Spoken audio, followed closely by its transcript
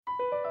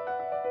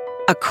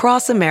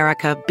Across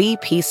America,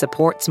 BP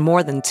supports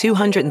more than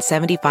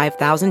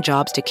 275,000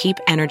 jobs to keep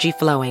energy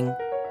flowing.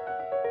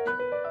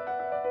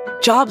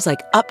 Jobs like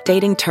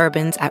updating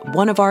turbines at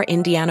one of our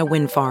Indiana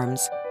wind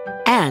farms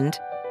and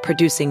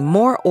producing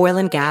more oil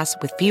and gas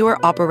with fewer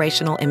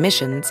operational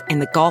emissions in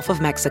the Gulf of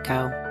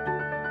Mexico.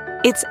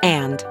 It's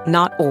and,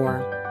 not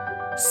or.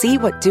 See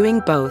what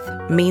doing both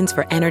means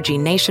for energy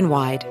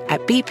nationwide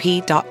at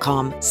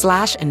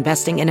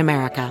bp.com/investing in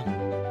America.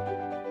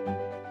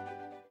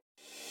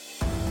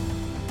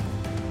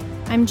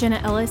 I'm Jenna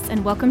Ellis,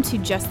 and welcome to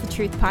Just the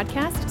Truth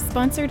podcast,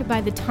 sponsored by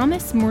the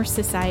Thomas More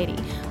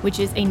Society, which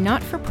is a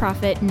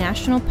not-for-profit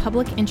national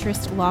public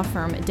interest law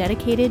firm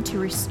dedicated to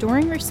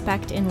restoring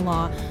respect in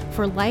law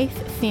for life,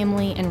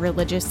 family, and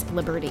religious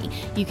liberty.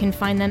 You can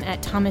find them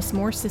at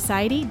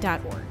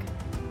thomasmoresociety.org.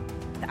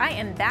 I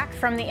am back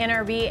from the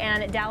NRB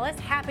and Dallas,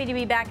 happy to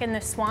be back in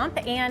the swamp,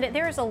 and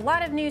there's a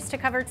lot of news to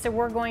cover, so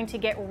we're going to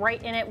get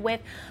right in it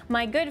with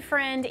my good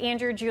friend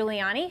Andrew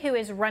Giuliani, who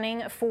is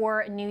running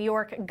for New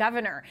York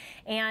governor.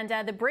 And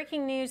the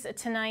breaking news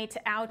tonight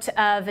out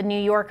of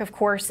New York, of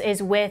course,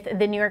 is with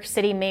the New York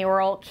City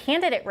mayoral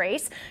candidate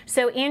race.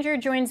 So Andrew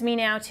joins me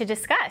now to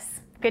discuss.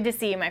 Good to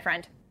see you, my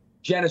friend.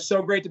 Jenna,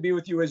 so great to be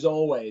with you as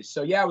always.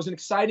 So yeah, it was an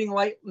exciting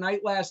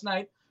night last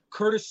night.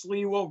 Curtis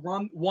Sliwa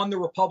won the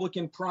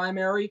Republican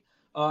primary.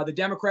 The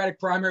Democratic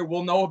primary,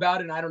 we'll know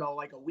about it in, I don't know,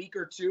 like a week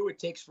or two. It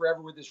takes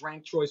forever with this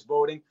ranked choice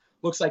voting.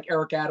 Looks like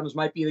Eric Adams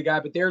might be the guy,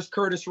 but there's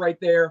Curtis right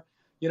there.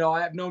 You know, I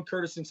have known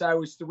Curtis since I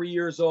was 3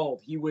 years old.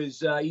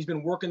 He's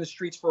been working the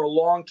streets for a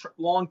long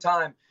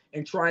time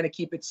and trying to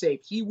keep it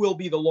safe. He will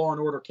be the law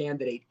and order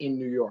candidate in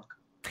New York.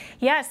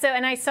 Yeah, so,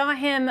 and I saw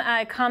him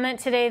comment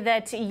today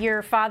that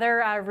your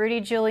father,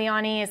 Rudy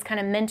Giuliani, is kind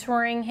of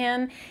mentoring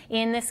him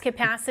in this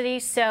capacity.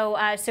 So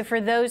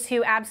for those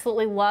who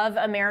absolutely love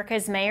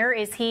America's mayor,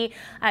 is he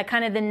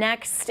kind of the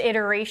next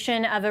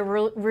iteration of a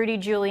Rudy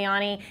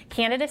Giuliani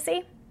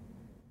candidacy?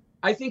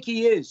 I think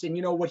he is. And,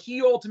 you know, what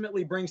he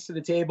ultimately brings to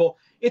the table,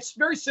 it's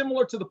very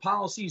similar to the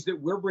policies that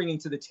we're bringing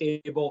to the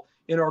table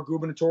in our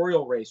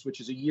gubernatorial race, which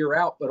is a year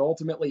out. But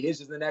ultimately,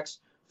 his is the next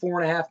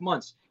 4.5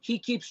 months. He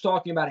keeps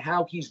talking about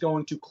how he's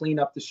going to clean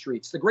up the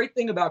streets. The great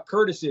thing about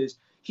Curtis is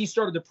he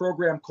started a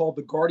program called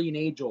the Guardian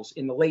Angels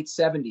in the late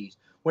 70s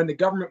when the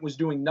government was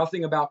doing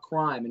nothing about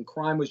crime and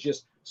crime was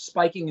just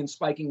spiking and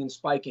spiking and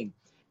spiking.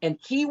 And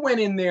he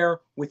went in there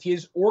with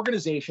his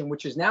organization,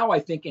 which is now, I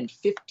think, in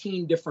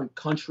 15 different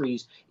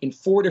countries in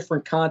 4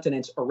 different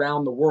continents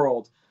around the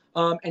world.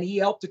 And he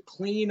helped to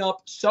clean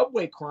up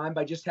subway crime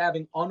by just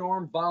having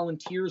unarmed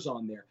volunteers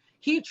on there.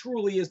 He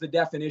truly is the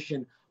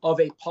definition of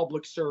a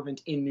public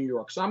servant in New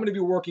York. So I'm going to be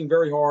working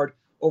very hard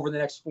over the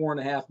next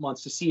 4.5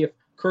 months to see if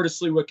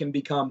Curtis Sliwa can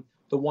become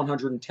the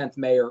 110th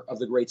mayor of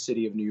the great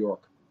city of New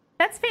York.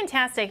 That's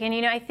fantastic. And,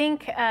 you know, I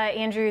think,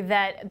 Andrew,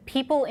 that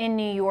people in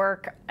New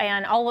York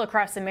and all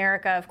across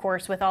America, of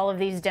course, with all of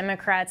these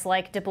Democrats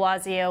like de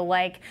Blasio,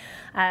 like,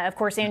 of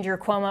course, Andrew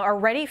Cuomo, are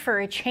ready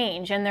for a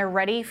change. And they're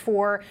ready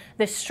for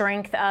the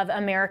strength of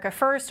America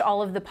First,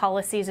 all of the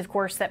policies, of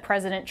course, that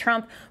President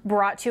Trump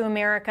brought to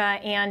America,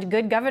 and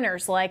good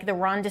governors like the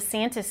Ron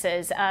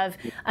DeSantises of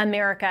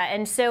America.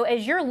 And so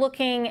as you're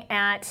looking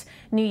at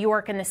New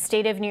York and the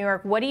state of New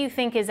York, what do you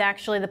think is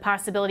actually the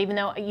possibility, even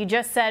though you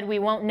just said we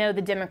won't know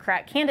the Democrat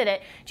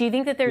candidate, do you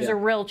think that there's a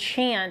real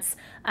chance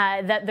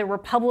that the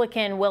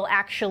Republican will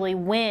actually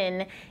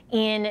win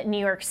in New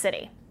York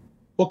City?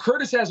 Well,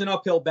 Curtis has an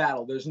uphill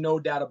battle. There's no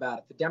doubt about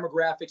it. The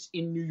demographics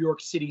in New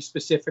York City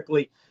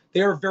specifically,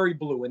 they're very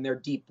blue and they're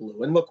deep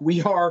blue. And look,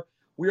 we are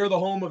the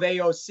home of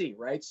AOC,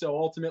 right? So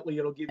ultimately,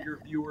 it'll give your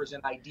viewers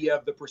an idea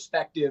of the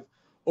perspective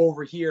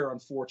over here,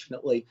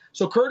 unfortunately.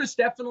 So Curtis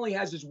definitely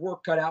has his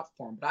work cut out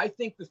for him. But I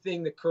think the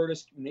thing that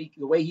Curtis can make,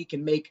 the way he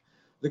can make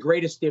the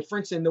greatest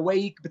difference and the way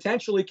he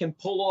potentially can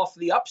pull off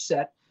the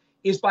upset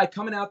is by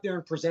coming out there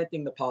and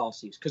presenting the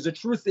policies. Because the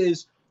truth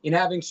is, in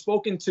having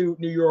spoken to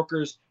New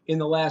Yorkers in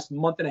the last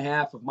month and a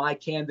half of my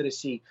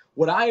candidacy,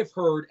 what I have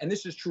heard, and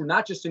this is true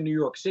not just in New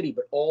York City,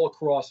 but all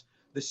across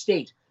the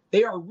state,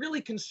 they are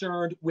really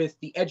concerned with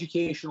the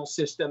educational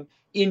system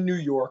in New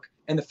York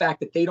and the fact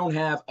that they don't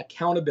have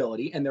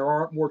accountability and there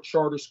aren't more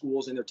charter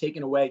schools and they're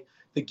taking away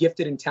the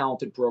gifted and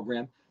talented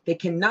program. They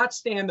cannot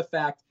stand the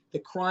fact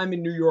that crime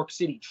in New York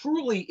City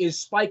truly is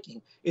spiking.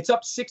 It's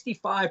up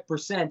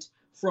 65%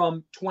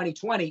 from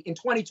 2020. In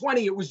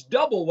 2020, it was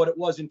double what it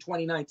was in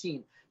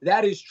 2019.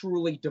 That is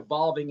truly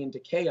devolving into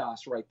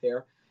chaos right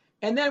there.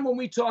 And then when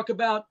we talk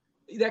about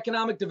the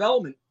economic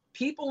development,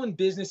 people and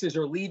businesses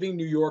are leaving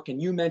New York,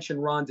 and you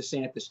mentioned Ron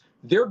DeSantis.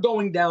 They're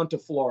going down to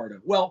Florida.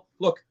 Well,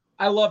 look,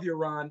 I love you,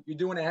 Ron. You're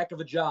doing a heck of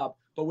a job.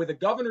 But with a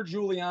Governor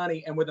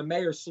Giuliani and with a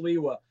Mayor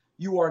Sliwa,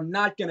 you are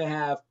not going to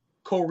have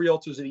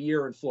co-realtors of the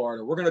year in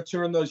Florida. We're going to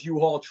turn those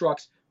U-Haul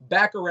trucks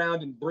back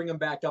around and bring them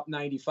back up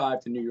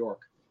 95 to New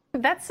York.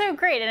 That's so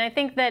great. And I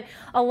think that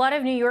a lot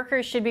of New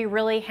Yorkers should be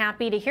really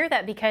happy to hear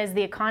that, because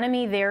the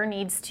economy there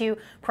needs to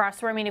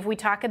prosper. I mean, if we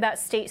talk about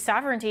state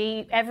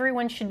sovereignty,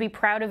 everyone should be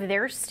proud of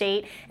their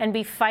state and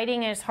be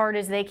fighting as hard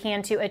as they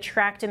can to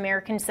attract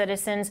American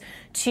citizens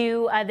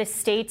to the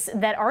states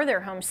that are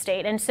their home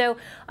state. And so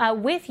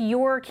with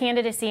your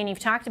candidacy, and you've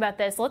talked about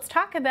this, let's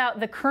talk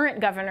about the current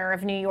governor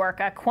of New York,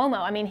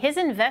 Cuomo. I mean, his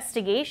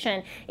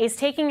investigation is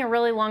taking a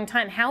really long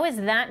time. How is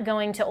that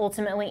going to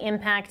ultimately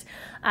impact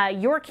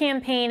your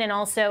campaign and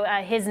also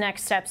his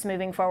next steps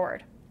moving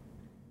forward?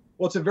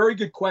 Well, it's a very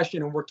good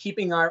question, and we're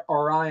keeping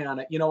our eye on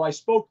it. You know, I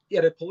spoke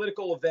at a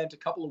political event a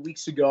couple of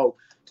weeks ago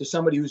to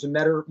somebody who's a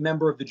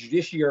member of the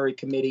Judiciary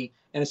Committee,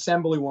 an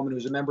assemblywoman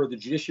who's a member of the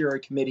Judiciary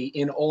Committee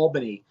in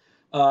Albany.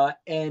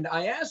 And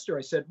I asked her,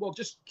 I said, well,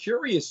 just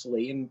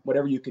curiously, and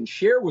whatever you can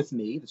share with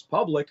me that's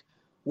public,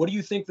 what do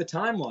you think the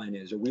timeline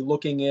is? Are we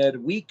looking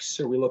at weeks?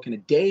 Are we looking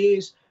at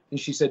days? And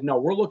she said, no,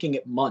 we're looking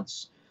at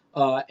months.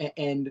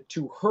 And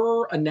to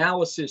her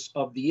analysis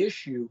of the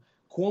issue,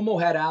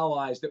 Cuomo had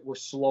allies that were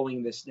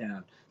slowing this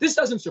down. This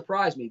doesn't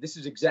surprise me. This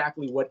is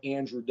exactly what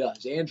Andrew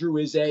does. Andrew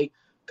is a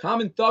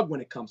common thug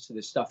when it comes to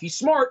this stuff. He's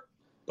smart,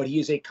 but he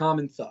is a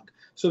common thug.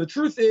 So the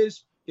truth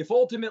is, if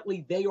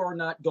ultimately they are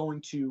not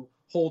going to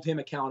hold him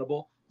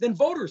accountable, then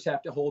voters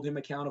have to hold him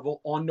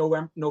accountable on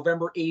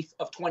November 8th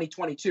of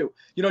 2022.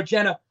 You know,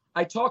 Jenna,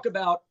 I talk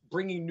about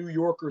bringing New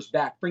Yorkers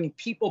back, bringing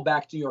people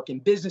back to New York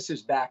and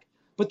businesses back,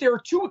 but there are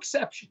two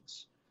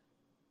exceptions.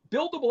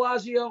 Bill de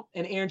Blasio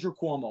and Andrew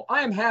Cuomo.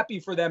 I am happy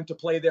for them to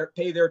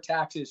pay their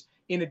taxes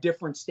in a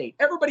different state.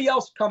 Everybody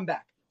else come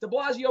back. De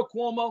Blasio,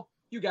 Cuomo,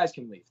 you guys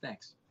can leave.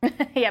 Thanks.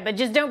 Yeah, but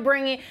just don't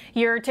bring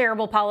your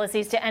terrible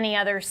policies to any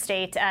other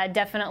state.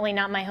 Definitely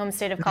not my home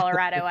state of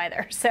Colorado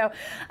either. So,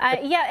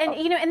 yeah, and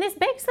and this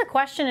begs the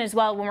question as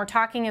well when we're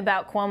talking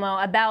about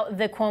Cuomo, about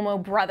the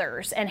Cuomo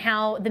brothers and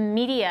how the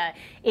media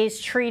is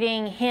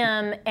treating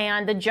him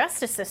and the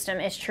justice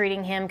system is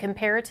treating him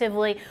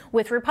comparatively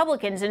with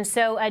Republicans. And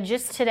so,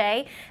 just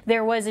today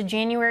there was a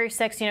January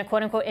 6th,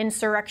 quote unquote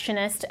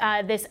insurrectionist,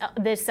 this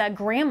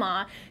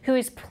grandma who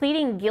is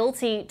pleading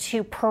guilty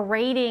to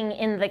parading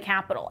in the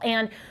Capitol.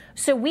 And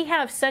so we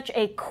have such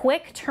a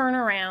quick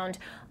turnaround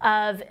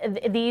of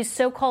these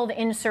so-called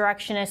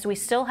insurrectionists. We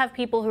still have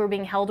people who are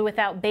being held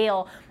without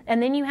bail.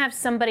 And then you have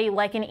somebody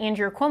like an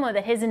Andrew Cuomo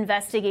that his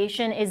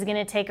investigation is going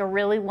to take a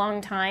really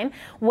long time.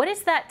 What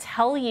does that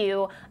tell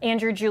you,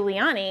 Andrew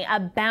Giuliani,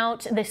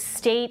 about the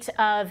state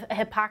of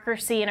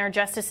hypocrisy in our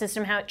justice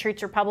system, how it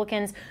treats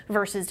Republicans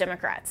versus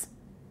Democrats?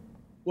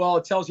 Well,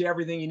 it tells you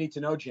everything you need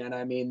to know, Jen.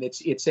 I mean,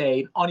 it's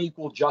an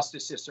unequal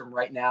justice system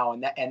right now,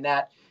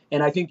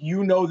 and I think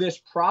you know this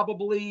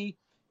probably,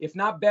 if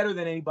not better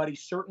than anybody,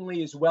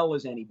 certainly as well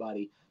as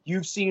anybody.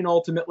 You've seen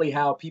ultimately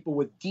how people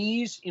with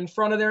D's in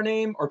front of their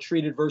name are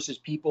treated versus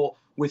people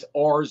with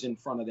R's in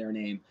front of their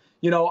name.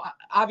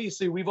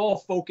 Obviously, we've all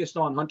focused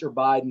on Hunter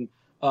Biden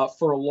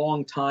for a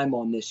long time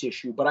on this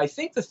issue. But I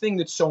think the thing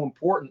that's so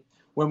important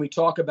when we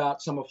talk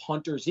about some of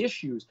Hunter's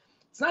issues,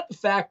 it's not the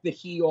fact that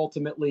he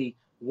ultimately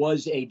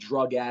was a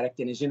drug addict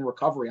and is in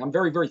recovery. I'm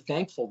very, very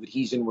thankful that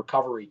he's in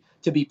recovery,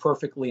 to be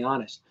perfectly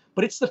honest.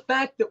 But it's the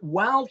fact that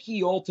while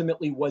he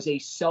ultimately was a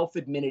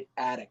self-admitted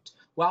addict,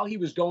 while he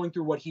was going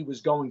through what he was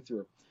going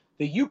through,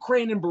 the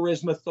Ukraine and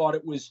Burisma thought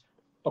it was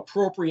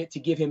appropriate to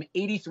give him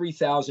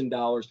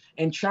 $83,000,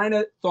 and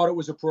China thought it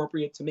was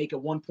appropriate to make a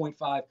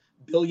 $1.5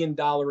 billion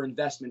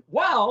investment.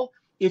 While,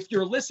 if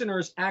your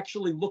listeners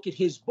actually look at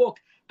his book,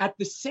 at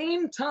the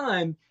same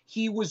time,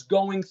 he was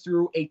going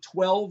through a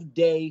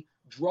 12-day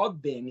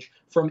drug binge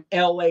from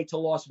LA to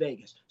Las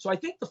Vegas. So I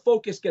think the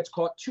focus gets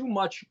caught too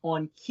much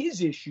on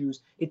his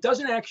issues. It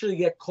doesn't actually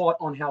get caught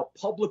on how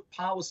public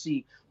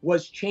policy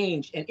was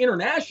changed and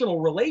international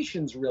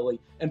relations really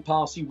and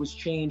policy was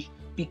changed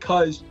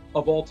because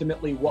of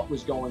ultimately what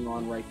was going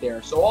on right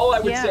there. So all I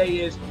would say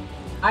is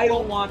I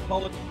don't want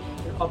public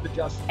of the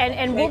justice.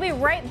 And we'll be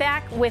right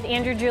back with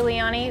Andrew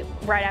Giuliani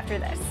right after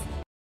this.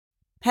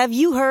 Have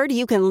you heard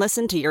you can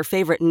listen to your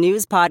favorite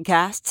news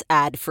podcasts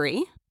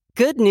ad-free?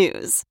 Good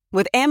news.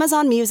 With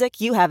Amazon Music,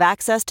 you have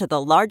access to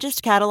the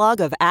largest catalog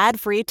of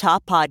ad-free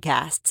top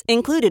podcasts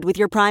included with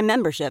your Prime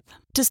membership.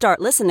 To start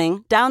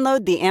listening,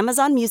 download the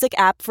Amazon Music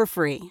app for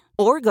free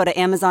or go to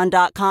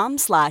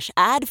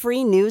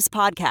amazon.com/ad-free news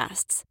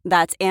podcasts.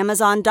 That's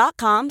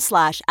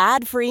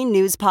amazon.com/ad-free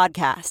news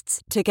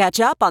podcasts to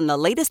catch up on the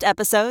latest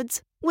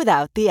episodes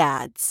without the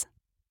ads.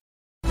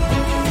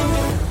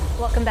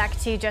 Welcome back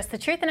to Just the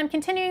Truth, and I'm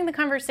continuing the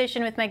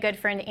conversation with my good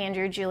friend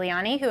Andrew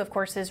Giuliani, who of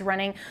course is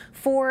running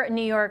for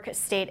New York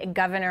State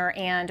Governor,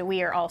 and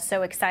we are all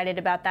so excited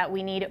about that.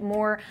 We need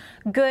more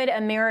good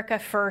America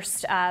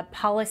First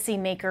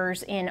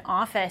policymakers in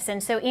office.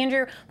 And so,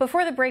 Andrew,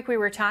 before the break, we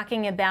were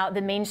talking about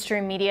the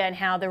mainstream media and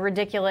how the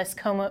ridiculous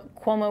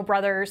Cuomo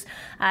brothers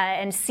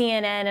and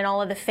CNN and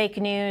all of the fake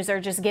news are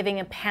just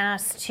giving a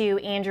pass to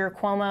Andrew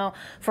Cuomo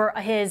for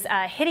his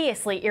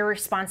hideously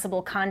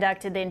irresponsible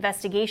conduct. The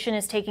investigation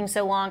is taking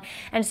so long.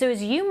 And so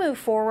as you move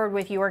forward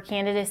with your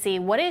candidacy,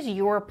 what is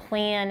your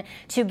plan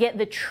to get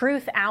the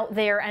truth out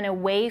there and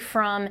away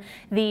from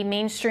the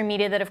mainstream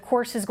media that, of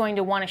course, is going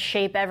to want to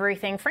shape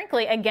everything,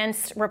 frankly,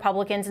 against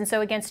Republicans and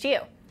so against you?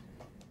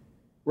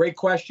 Great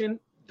question.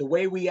 The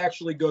way we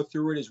actually go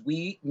through it is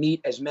we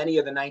meet as many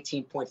of the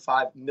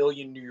 19.5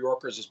 million New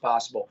Yorkers as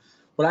possible.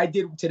 What I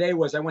did today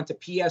was I went to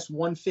PS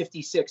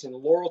 156 in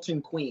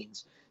Laurelton,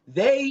 Queens.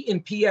 They,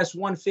 in PS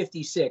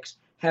 156,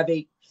 have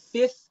a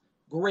 5th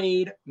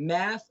grade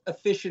math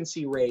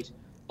efficiency rate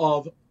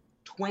of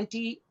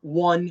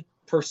 21%.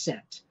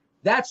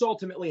 That's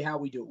ultimately how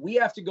we do it. We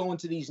have to go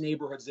into these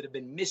neighborhoods that have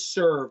been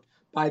misserved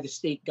by the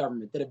state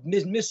government, that have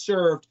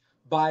misserved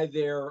by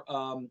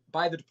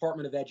the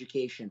Department of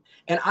Education.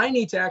 And I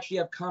need to actually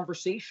have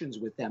conversations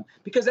with them,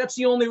 because that's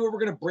the only way we're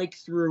going to break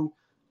through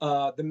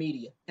the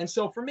media. And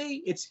so for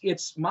me,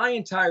 it's my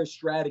entire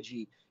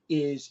strategy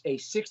is a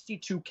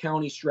 62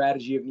 county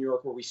strategy of New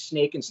York where we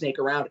snake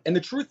around. And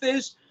the truth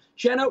is,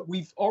 Jenna,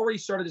 we've already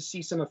started to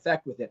see some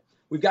effect with it.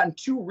 We've gotten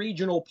 2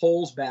 regional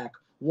polls back,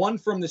 one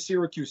from the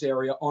Syracuse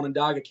area,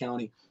 Onondaga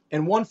County,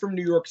 and one from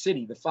New York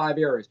City, the 5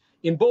 areas.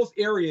 In both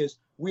areas,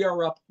 we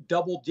are up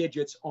double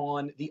digits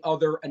on the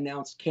other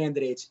announced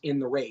candidates in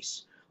the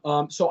race.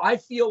 So I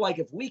feel like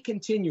if we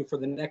continue for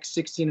the next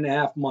 16 and a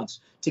half months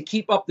to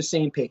keep up the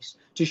same pace,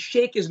 to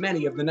shake as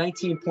many of the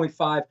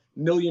 19.5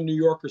 million New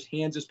Yorkers'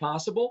 hands as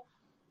possible,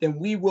 then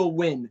we will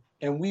win,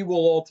 and we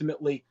will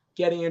ultimately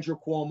get Andrew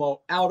Cuomo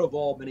out of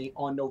Albany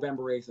on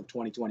November 8th of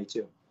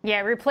 2022.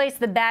 Yeah, replace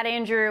the bad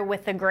Andrew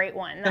with the great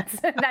one.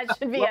 That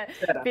should be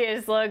a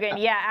slogan.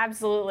 Yeah,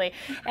 absolutely.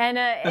 And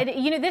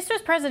this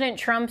was President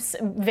Trump's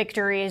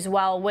victory as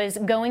well, was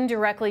going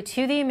directly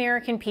to the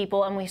American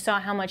people, and we saw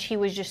how much he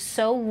was just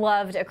so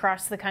loved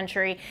across the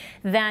country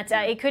that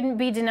it couldn't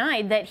be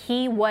denied that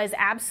he was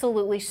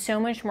absolutely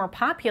so much more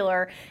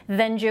popular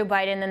than Joe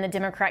Biden, than the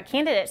Democrat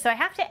candidate. So I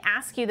have to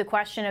ask you the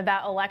question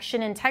about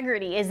election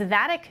integrity. Is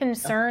that a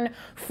concern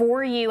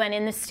for you? And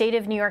in the state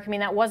of New York, I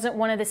mean, that wasn't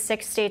one of the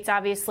 6 states,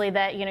 obviously,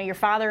 that your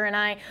father and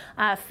I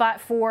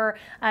fought for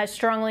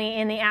strongly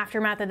in the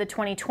aftermath of the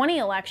 2020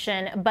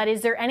 election. But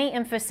is there any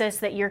emphasis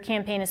that your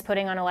campaign is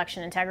putting on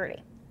election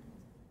integrity?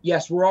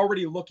 Yes, we're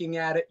already looking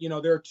at it.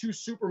 There are 2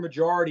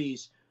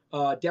 supermajorities,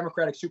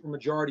 Democratic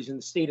supermajorities in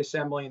the state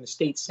assembly and the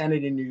state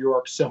senate in New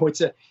York. So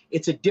it's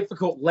a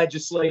difficult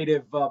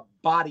legislative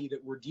body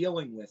that we're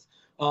dealing with.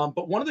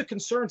 But one of the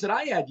concerns that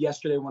I had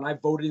yesterday when I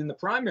voted in the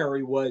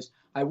primary was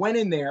I went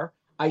in there,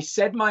 I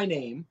said my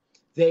name.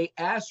 They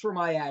asked for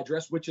my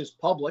address, which is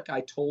public.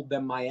 I told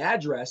them my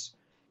address,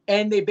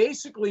 and they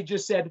basically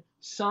just said,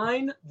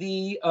 sign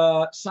the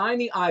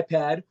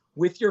iPad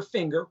with your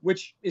finger,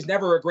 which is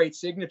never a great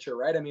signature,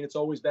 right? I mean, it's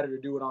always better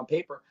to do it on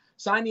paper.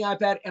 Sign the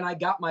iPad, and I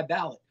got my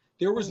ballot.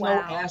 There was no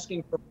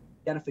asking for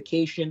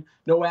identification,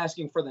 no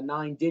asking for the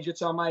 9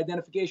 digits on my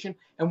identification.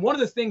 And one of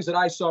the things that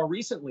I saw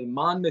recently,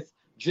 Monmouth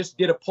just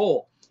did a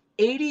poll.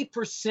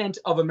 80%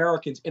 of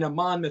Americans in a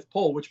Monmouth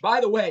poll, which, by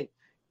the way,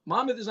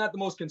 Monmouth is not the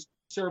most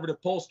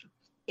conservative pollster.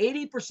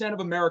 80%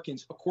 of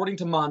Americans, according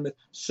to Monmouth,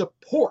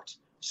 support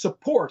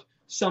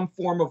some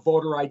form of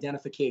voter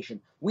identification.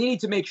 We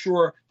need to make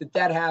sure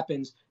that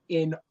happens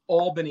in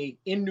Albany,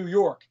 in New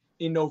York,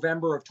 in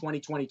November of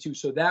 2022.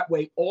 So that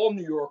way, all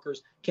New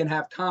Yorkers can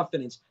have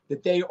confidence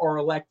that they are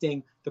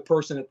electing the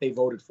person that they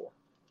voted for.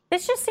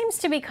 This just seems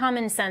to be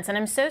common sense, and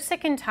I'm so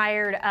sick and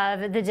tired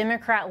of the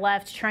Democrat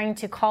left trying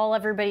to call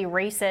everybody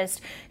racist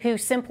who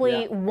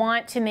simply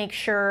want to make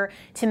sure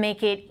to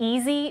make it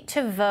easy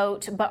to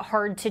vote but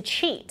hard to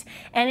cheat.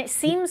 And it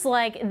seems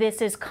like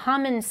this is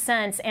common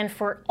sense, and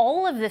for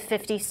all of the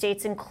 50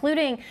 states,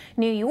 including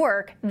New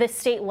York, the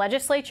state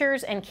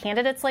legislatures and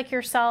candidates like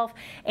yourself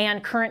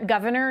and current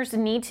governors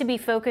need to be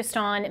focused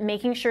on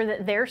making sure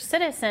that their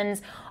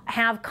citizens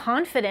have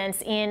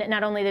confidence in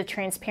not only the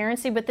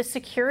transparency but the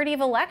security of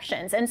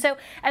elections. And so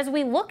as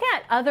we look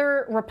at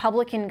other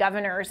Republican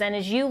governors, and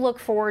as you look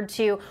forward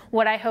to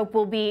what I hope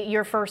will be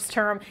your first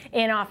term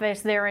in office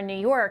there in New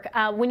York,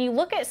 when you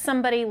look at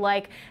somebody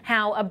like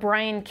how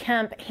Brian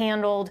Kemp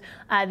handled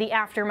the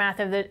aftermath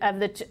of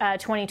the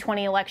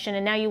 2020 election,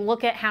 and now you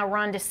look at how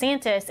Ron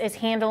DeSantis is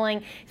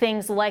handling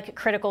things like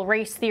critical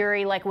race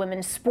theory, like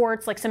women's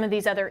sports, like some of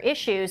these other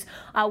issues,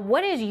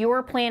 what is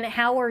your plan?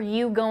 How are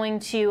you going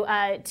to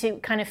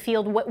kind of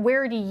field,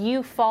 where do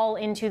you fall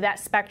into that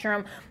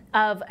spectrum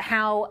of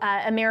how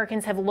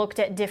Americans have looked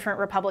at different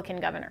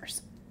Republican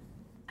governors?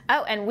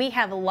 Oh, and we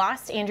have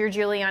lost Andrew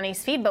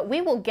Giuliani's feed, but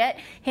we will get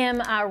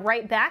him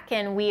right back.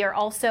 And we are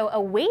also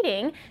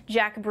awaiting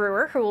Jack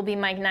Brewer, who will be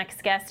my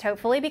next guest,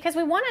 hopefully, because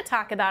we want to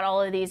talk about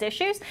all of these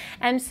issues.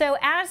 And so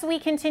as we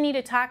continue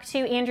to talk to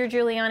Andrew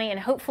Giuliani and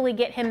hopefully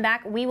get him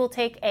back, we will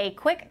take a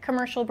quick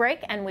commercial break,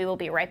 and we will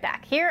be right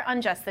back here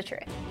on Just the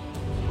Truth.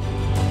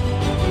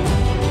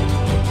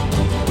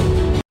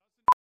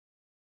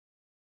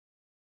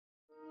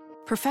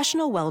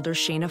 Professional welder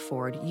Shayna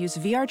Ford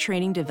used VR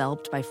training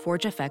developed by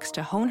ForgeFX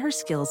to hone her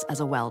skills as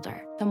a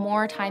welder. The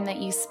more time that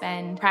you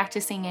spend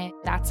practicing it,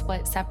 that's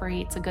what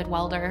separates a good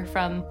welder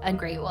from a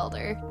great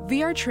welder.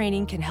 VR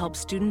training can help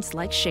students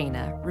like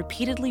Shayna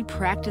repeatedly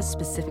practice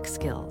specific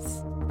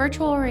skills.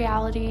 Virtual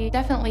reality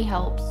definitely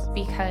helps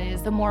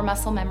because the more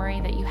muscle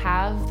memory that you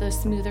have, the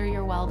smoother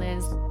your weld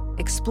is.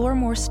 Explore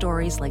more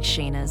stories like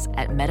Shayna's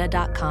at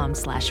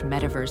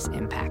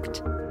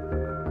meta.com/metaverseimpact.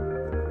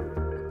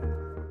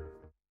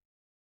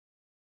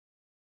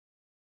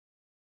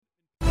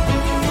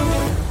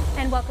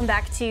 Welcome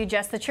back to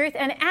Just the Truth.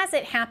 And as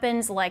it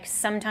happens, like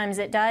sometimes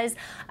it does,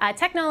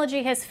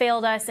 technology has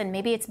failed us, and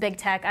maybe it's big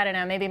tech. I don't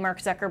know. Maybe Mark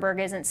Zuckerberg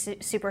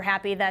isn't super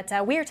happy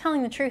that we are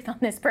telling the truth on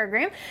this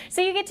program.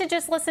 So you get to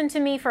just listen to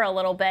me for a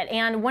little bit.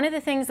 And one of the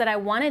things that I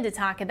wanted to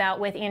talk about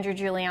with Andrew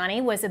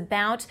Giuliani was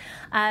about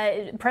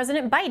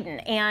President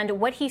Biden and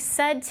what he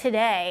said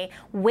today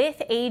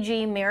with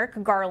AG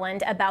Merrick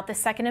Garland about the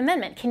Second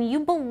Amendment. Can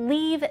you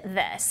believe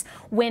this?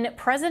 When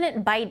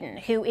President Biden,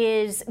 who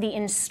is the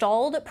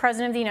installed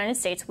president of the United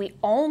States, we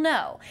all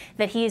know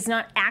that he is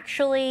not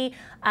actually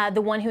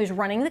the one who is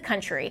running the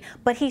country,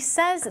 but he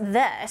says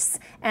this,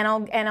 and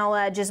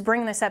I'll just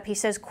bring this up. He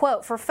says,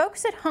 quote, "For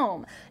folks at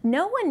home,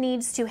 no one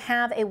needs to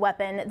have a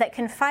weapon that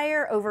can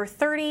fire over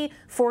 30,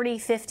 40,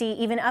 50,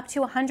 even up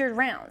to 100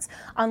 rounds,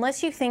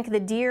 unless you think the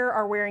deer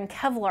are wearing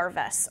Kevlar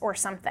vests or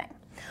something."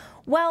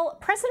 Well,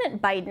 President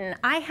Biden,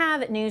 I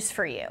have news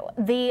for you.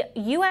 The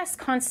U.S.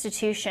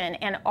 Constitution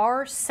and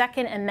our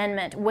Second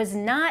Amendment was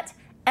not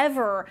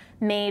ever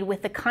made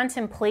with the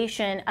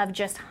contemplation of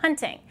just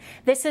hunting.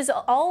 This is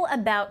all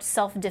about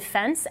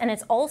self-defense, and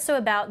it's also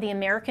about the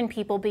American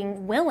people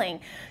being willing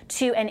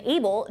to and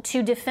able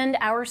to defend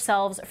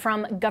ourselves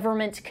from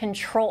government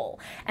control.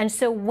 And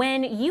so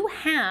when you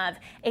have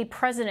a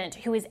president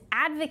who is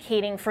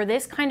advocating for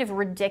this kind of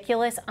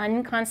ridiculous,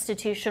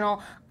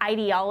 unconstitutional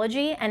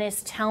ideology and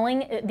is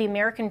telling the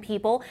American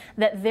people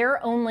that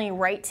their only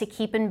right to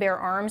keep and bear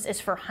arms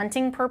is for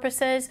hunting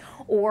purposes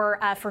or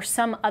for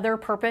some other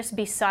purpose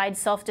besides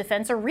self-defense,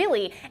 or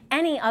really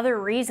any other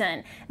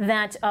reason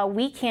that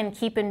we can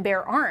keep and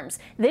bear arms.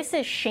 This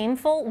is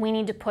shameful. We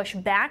need to push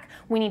back.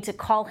 We need to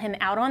call him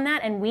out on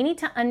that, and we need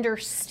to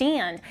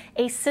understand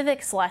a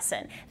civics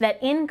lesson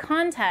that in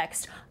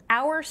context,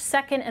 our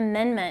Second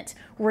Amendment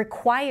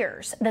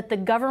requires that the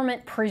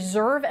government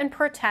preserve and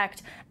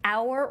protect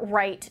our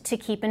right to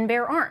keep and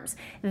bear arms.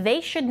 They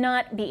should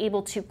not be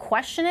able to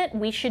question it.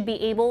 We should be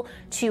able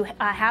to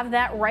have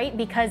that right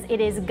because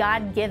it is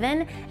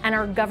God-given, and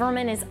our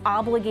government is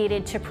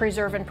obligated to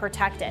preserve and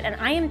protect it. And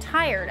I am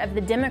tired of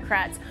the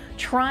Democrats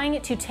trying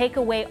to take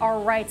away our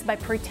rights by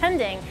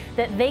pretending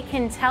that they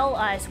can tell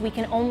us we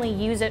can only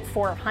use it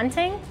for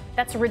hunting.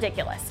 That's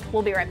ridiculous.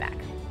 We'll be right back.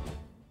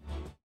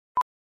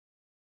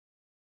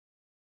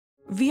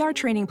 VR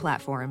training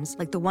platforms,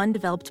 like the one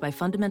developed by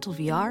Fundamental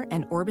VR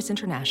and Orbis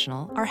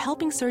International, are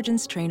helping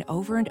surgeons train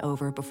over and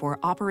over before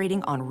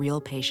operating on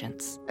real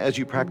patients. As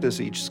you practice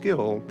each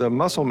skill, the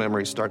muscle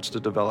memory starts to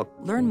develop.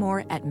 Learn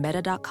more at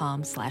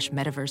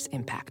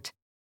meta.com/metaverseimpact.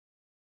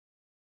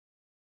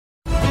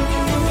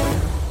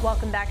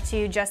 Welcome back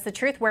to Just the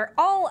Truth, where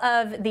all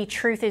of the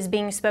truth is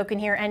being spoken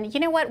here. And you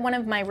know what? One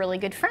of my really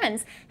good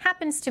friends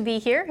happens to be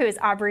here, who is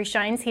Aubrey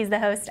Shines. He's the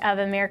host of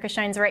America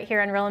Shines right here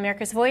on Real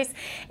America's Voice.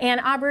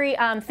 And Aubrey,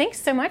 thanks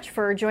so much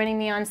for joining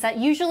me on set.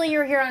 Usually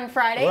you're here on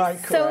Fridays. Right,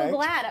 so correct.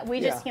 glad. We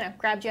just,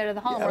 grabbed you out of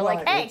the hall. Yeah, We're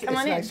like, hey, come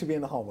on in. It's nice to be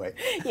in the hallway.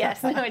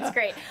 Yes, no, it's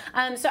great.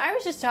 So I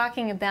was just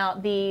talking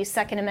about the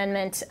Second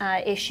Amendment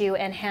issue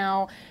and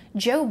how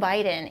Joe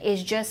Biden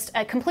is just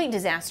a complete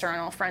disaster on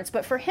all fronts.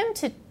 But for him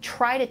to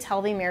try to tell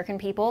the American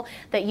people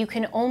that you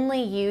can only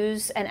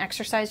use and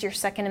exercise your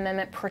Second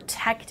Amendment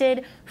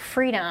protected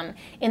freedom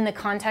in the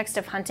context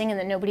of hunting and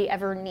that nobody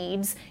ever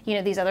needs,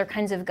 these other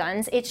kinds of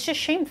guns, it's just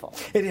shameful.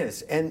 It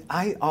is. And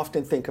I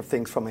often think of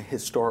things from a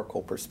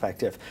historical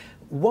perspective.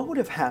 What would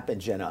have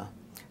happened, Jenna,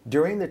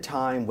 during the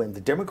time when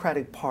the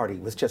Democratic Party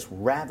was just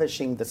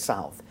ravishing the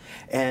South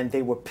and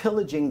they were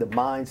pillaging the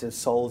minds and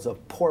souls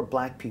of poor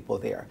black people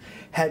there?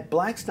 Had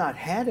blacks not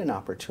had an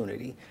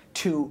opportunity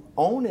to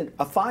own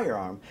a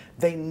firearm,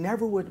 they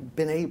never would have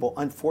been able,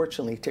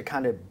 unfortunately, to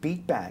kind of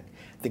beat back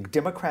the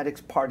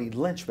Democratic Party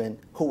lynchmen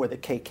who were the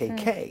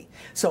KKK.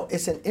 So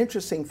it's an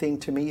interesting thing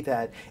to me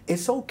that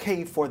it's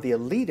okay for the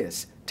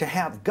elitists to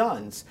have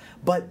guns,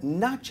 but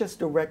not just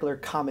the regular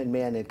common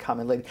man and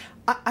common lady.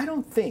 I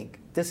don't think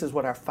this is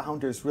what our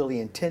founders really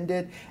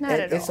intended. Not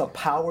at it's all. a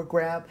power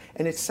grab,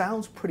 and it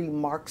sounds pretty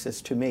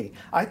Marxist to me.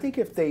 I think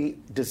if they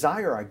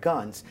desire our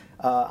guns,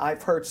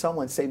 I've heard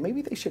someone say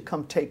maybe they should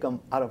come take them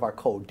out of our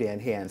cold,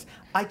 dead hands.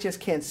 I just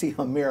can't see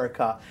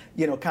America,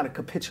 kind of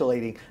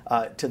capitulating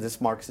to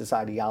this Marxist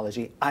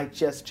ideology. I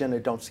just, Jenna,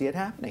 don't see it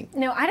happening.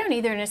 No, I don't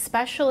either, and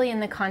especially in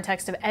the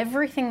context of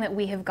everything that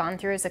we have gone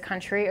through as a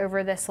country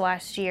over this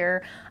last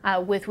year,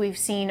 we've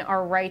seen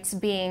our rights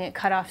being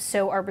cut off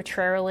so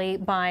arbitrarily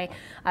by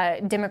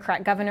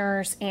Democrat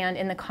governors, and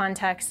in the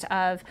context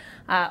of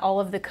all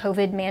of the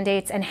COVID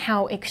mandates and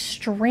how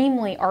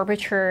extremely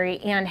arbitrary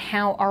and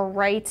how our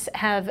rights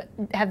have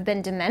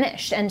been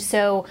diminished. And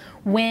so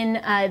when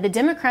the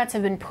Democrats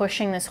have been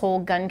pushing this whole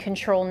gun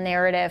control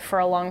narrative for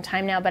a long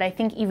time now, but I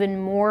think even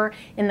more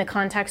in the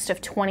context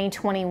of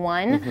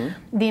 2021,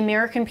 the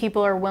American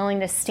people are willing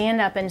to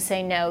stand up and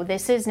say, no,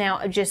 this is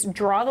now just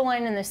draw the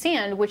line in the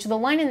sand, which the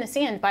line in the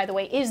sand, by the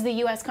way, is the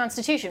U.S.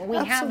 Constitution. We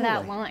have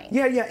that line.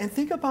 Yeah, and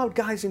think about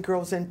guys and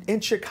girls in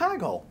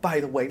Chicago, by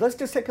the way. Let's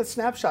just take a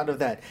snapshot of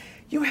that.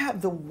 You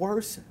have the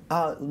worst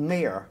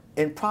mayor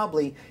and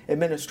probably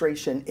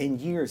administration in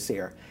years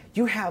there.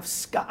 You have,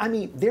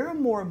 there are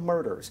more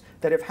murders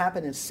that have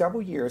happened in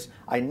several years.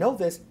 I know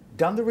this,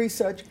 done the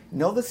research,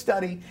 know the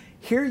study.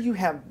 Here you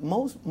have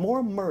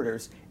more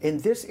murders in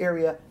this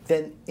area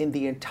than in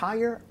the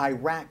entire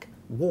Iraq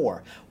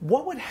war.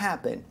 What would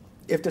happen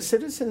if the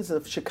citizens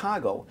of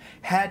Chicago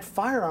had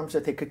firearms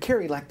that they could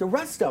carry like the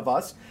rest of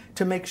us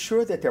to make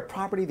sure that their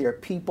property, their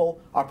people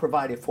are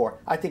provided for?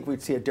 I think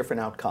we'd see a different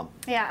outcome.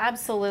 Yeah,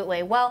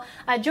 absolutely. Well,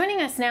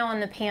 joining us now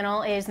on the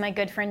panel is my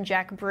good friend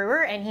Jack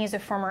Brewer, and he's a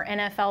former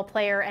NFL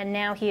player, and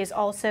now he is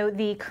also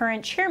the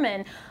current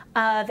chairman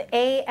of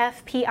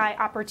AFPI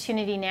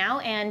Opportunity Now.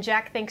 And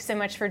Jack, thanks so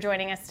much for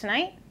joining us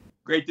tonight.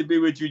 Great to be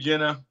with you,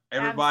 Jenna.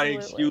 Everybody,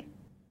 Absolutely. excuse me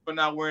for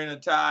not wearing a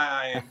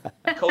tie.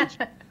 I am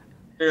coaching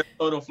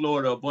Sarasota,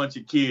 Florida, a bunch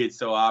of kids,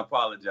 so I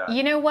apologize.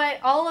 You know what?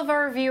 All of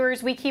our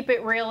viewers, we keep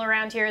it real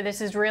around here. This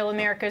is Real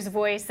America's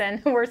Voice,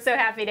 and we're so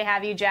happy to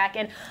have you, Jack.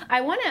 And I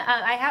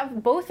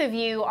have both of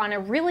you on a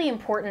really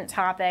important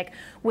topic,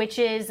 which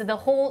is the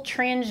whole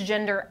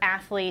transgender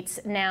athletes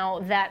now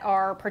that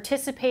are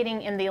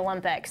participating in the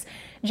Olympics.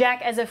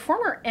 Jack, as a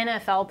former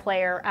NFL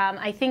player,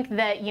 I think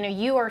that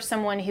you are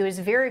someone who is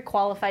very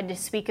qualified to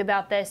speak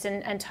about this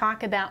and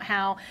talk about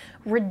how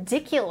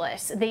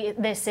ridiculous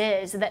this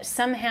is, that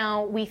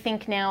somehow we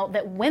think now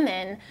that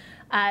women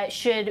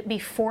should be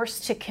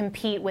forced to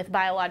compete with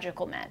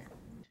biological men.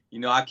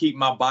 I keep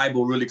my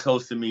Bible really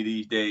close to me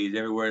these days,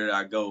 everywhere that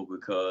I go,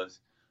 because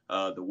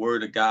the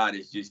Word of God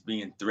is just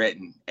being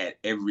threatened at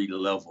every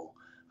level.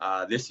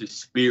 This is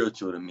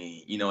spiritual to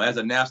me. As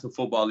a National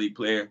Football League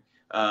player,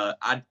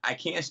 I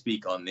can't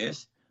speak on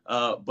this,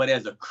 but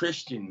as a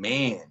Christian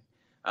man,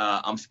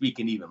 I'm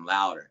speaking even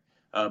louder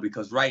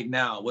because right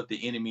now what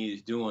the enemy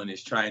is doing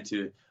is trying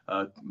to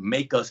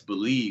make us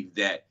believe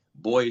that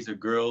boys are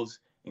girls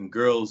and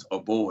girls are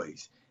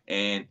boys.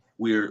 And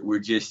we're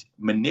just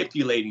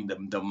manipulating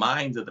the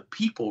minds of the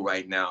people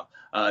right now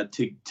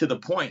to the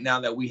point now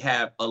that we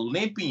have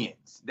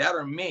Olympians that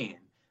are men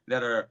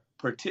that are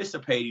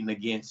participating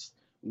against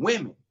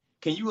women.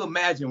 Can you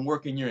imagine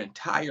working your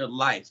entire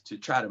life to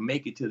try to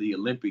make it to the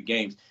Olympic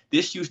Games?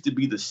 This used to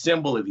be the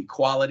symbol of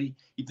equality.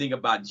 You think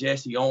about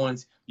Jesse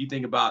Owens, you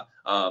think about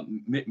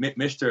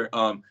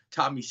Mr.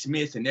 Tommy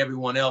Smith and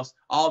everyone else,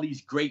 all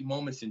these great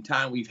moments in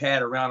time we've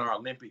had around our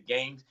Olympic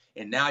Games.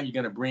 And now you're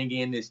going to bring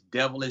in this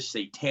devilish,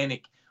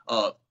 satanic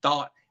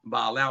thought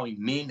by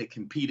allowing men to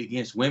compete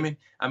against women.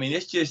 I mean,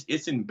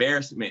 it's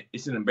embarrassment.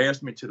 It's an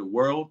embarrassment to the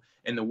world,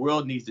 and the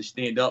world needs to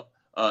stand up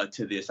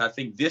to this. I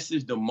think this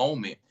is the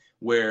moment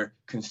where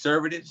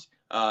conservatives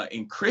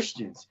and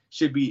Christians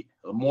should be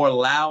more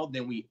loud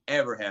than we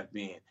ever have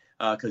been,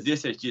 because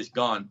this has just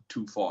gone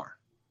too far.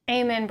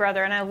 Amen,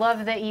 brother. And I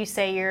love that you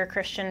say you're a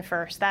Christian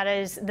first. That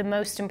is the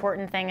most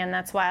important thing. And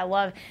that's why I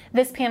love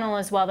this panel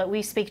as well, that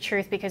we speak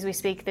truth because we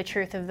speak the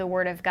truth of the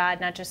Word of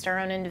God, not just our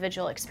own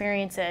individual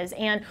experiences.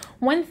 And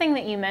one thing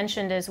that you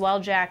mentioned as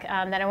well, Jack,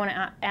 that I want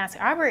to ask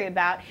Aubrey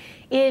about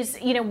is,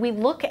 we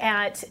look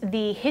at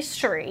the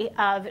history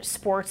of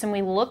sports and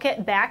we look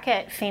back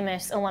at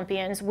famous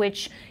Olympians,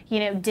 which,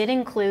 did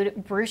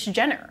include Bruce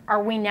Jenner.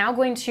 Are we now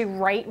going to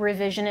write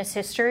revisionist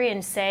history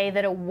and say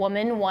that a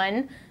woman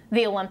won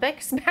the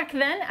Olympics back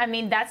then? I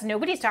mean,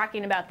 nobody's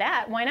talking about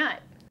that. Why not?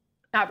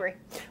 Aubrey.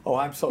 Oh,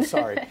 I'm so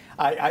sorry.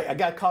 I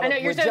got caught up. I know,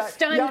 you're so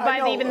stunned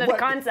by even the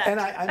concept.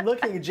 And I'm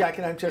looking at Jack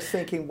and I'm just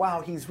thinking,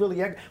 wow, he's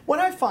really... What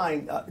I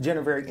find,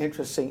 Jenna, very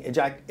interesting,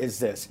 Jack, is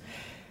this.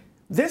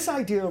 This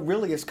idea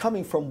really is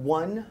coming from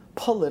one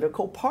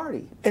political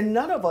party. And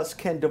none of us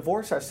can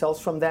divorce ourselves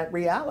from that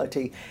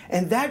reality.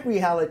 And that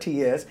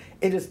reality is,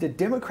 it is the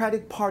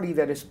Democratic Party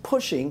that is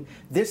pushing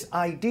this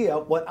idea,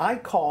 what I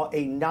call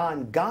a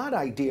non-God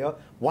idea.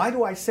 Why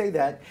do I say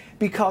that?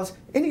 Because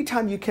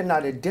anytime you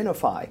cannot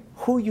identify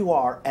who you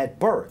are at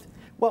birth,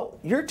 well,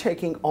 you're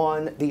taking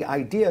on the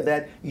idea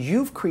that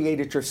you've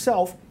created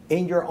yourself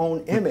in your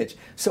own image.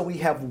 So we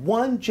have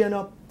one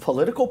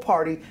political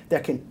party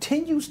that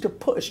continues to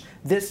push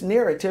this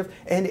narrative,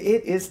 and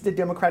it is the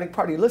Democratic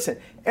Party. Listen,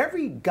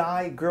 every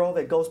guy, girl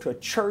that goes to a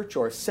church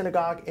or a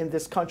synagogue in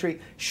this country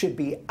should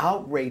be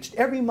outraged.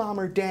 Every mom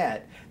or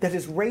dad that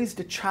has raised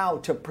a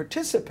child to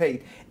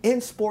participate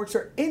in sports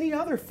or any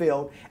other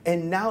field,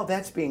 and now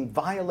that's being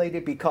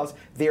violated because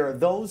there are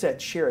those that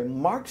share a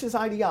Marxist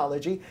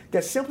ideology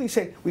that simply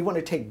say, we want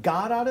to take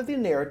God out of the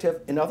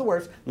narrative. In other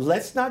words,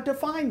 let's not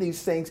define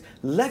these things.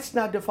 Let's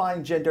not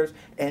define genders.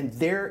 And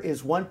there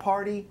is one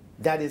party,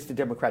 that is the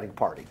Democratic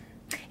Party.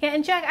 Yeah,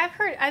 and Jack,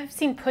 I've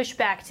seen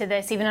pushback to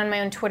this even on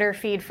my own Twitter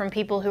feed from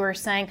people who are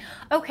saying,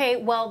 okay,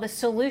 well, the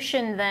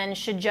solution then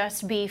should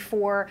just be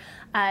for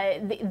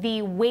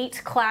the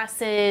weight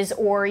classes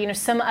or,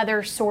 some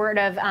other sort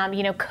of,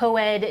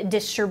 co-ed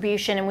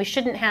distribution, and we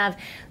shouldn't have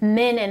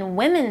men and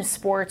women's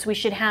sports. We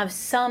should have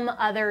some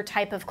other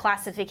type of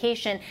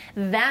classification.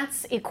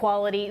 That's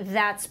equality.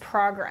 That's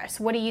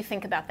progress. What do you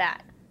think about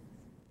that?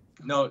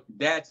 No,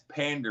 that's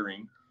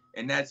pandering,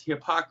 and that's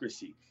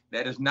hypocrisy.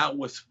 That is not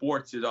what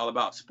sports is all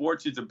about.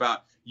 Sports is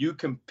about you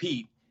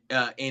compete,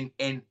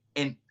 and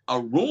a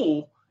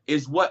rule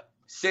is what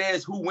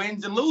says who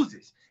wins and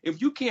loses.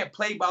 If you can't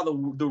play by the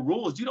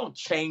rules, you don't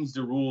change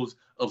the rules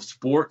of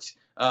sports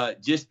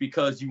just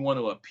because you want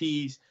to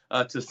appease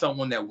to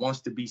someone that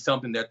wants to be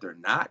something that they're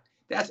not.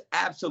 That's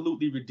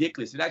absolutely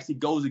ridiculous. It actually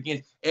goes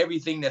against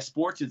everything that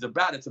sports is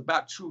about. It's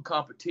about true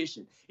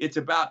competition. It's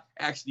about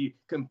actually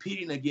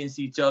competing against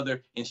each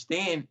other and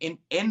staying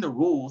in the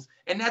rules.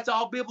 And that's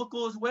all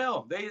biblical as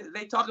well.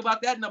 They talk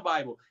about that in the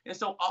Bible. And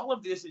so all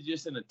of this is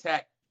just an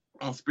attack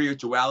on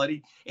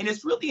spirituality. And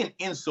it's really an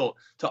insult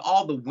to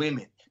all the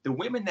women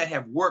that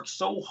have worked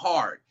so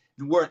hard,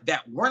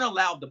 that weren't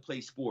allowed to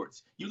play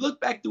sports. You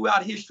look back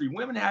throughout history,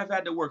 women have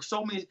had to work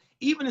so many,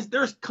 even as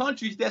there's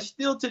countries that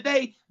still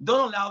today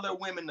don't allow their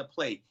women to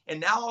play. And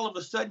now all of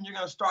a sudden you're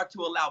going to start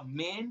to allow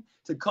men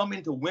to come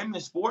into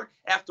women's sport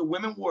after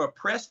women were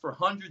oppressed for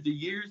hundreds of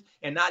years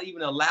and not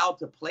even allowed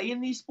to play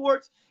in these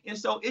sports. And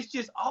so it's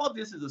just, all of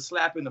this is a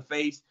slap in the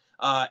face.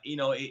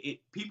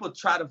 People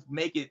try to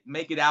make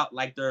it out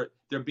like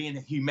they're being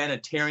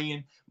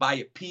humanitarian by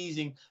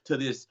appeasing to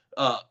this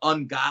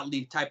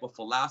ungodly type of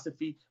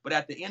philosophy. But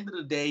at the end of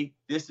the day,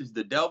 this is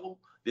the devil.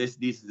 This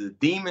is a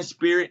demon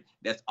spirit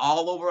that's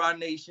all over our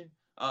nation.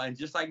 And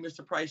just like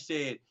Mr. Price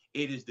said,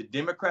 it is the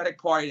Democratic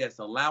Party that's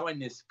allowing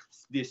this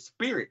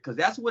spirit, because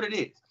that's what it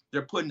is.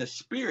 They're putting the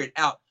spirit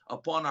out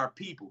upon our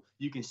people.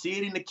 You can see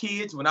it in the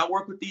kids. When I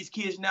work with these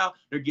kids now,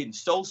 they're getting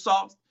so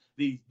soft.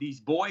 These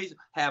boys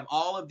have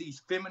all of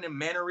these feminine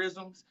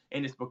mannerisms,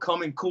 and it's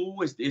becoming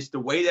cool. It's the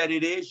way that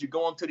it is. You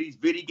go into these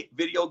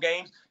video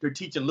games, they're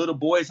teaching little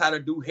boys how to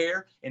do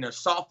hair, and they're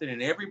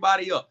softening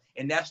everybody up.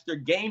 And that's their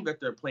game that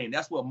they're playing.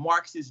 That's what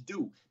Marxists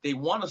do. They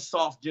want a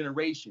soft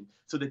generation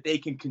so that they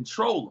can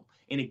control them.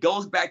 And it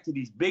goes back to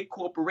these big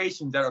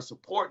corporations that are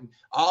supporting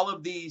all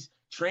of these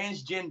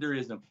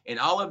transgenderism and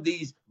all of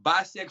these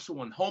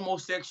bisexual and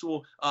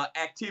homosexual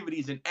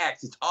activities and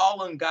acts. It's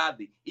all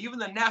ungodly. Even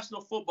the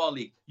National Football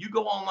League, you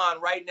go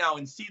online right now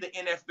and see the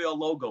NFL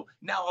logo.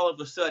 Now all of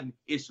a sudden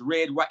it's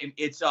red, right? And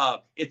it's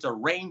a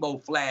rainbow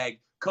flag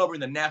covering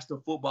the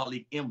National Football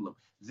League emblem.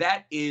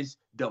 That is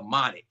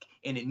demonic,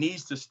 and it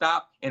needs to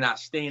stop, and I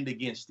stand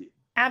against it.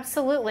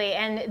 Absolutely,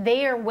 and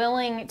they are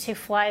willing to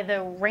fly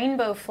the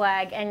rainbow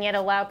flag and yet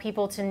allow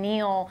people to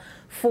kneel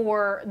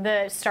for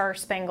the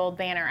Star-Spangled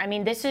Banner. I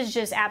mean, this is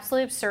just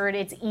absolutely absurd.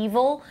 It's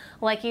evil,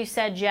 like you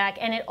said, Jack,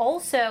 and it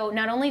also,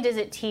 not only does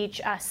it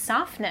teach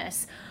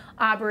softness,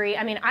 Aubrey,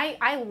 I mean,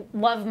 I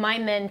love my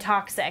men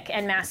toxic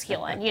and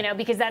masculine,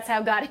 because that's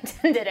how God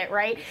intended it,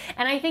 right?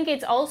 And I think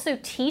it's also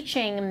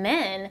teaching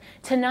men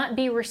to not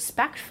be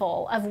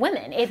respectful of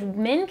women. If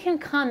men can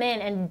come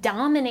in and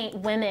dominate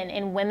women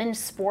in women's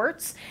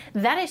sports,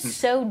 that is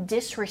so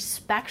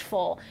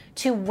disrespectful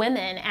to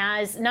women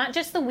as not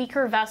just the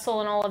weaker vessel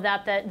and all of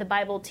that the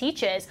Bible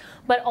teaches,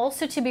 but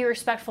also to be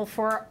respectful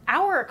for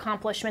our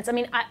accomplishments. I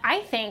mean,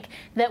 I think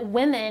that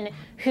women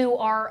who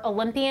are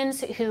Olympians,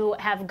 who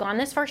have gone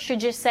this far, should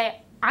just say,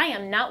 I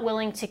am not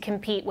willing to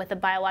compete with a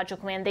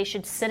biological man. They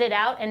should sit it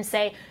out and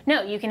say,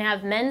 no, you can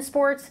have men's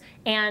sports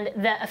and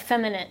the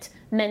effeminate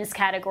men's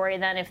category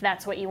then, if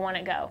that's what you want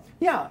to go.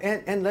 Yeah,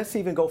 and let's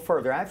even go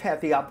further. I've had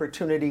the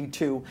opportunity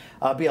to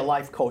be a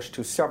life coach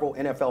to several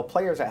NFL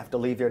players. I have to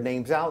leave their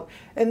names out.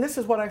 And this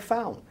is what I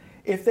found.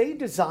 If they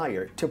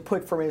desire to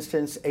put, for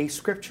instance, a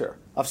scripture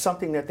of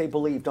something that they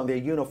believed on their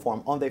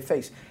uniform, on their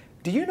face,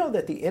 do you know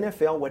that the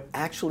NFL would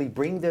actually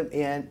bring them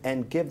in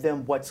and give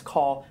them what's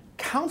called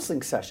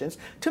counseling sessions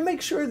to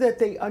make sure that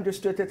they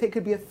understood that they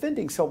could be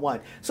offending someone?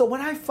 So what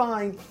I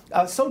find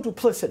so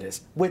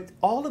duplicitous with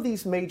all of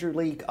these major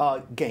league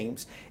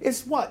games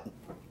is what?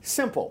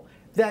 Simple.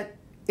 That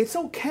it's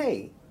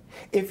okay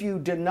if you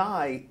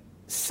deny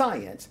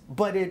science,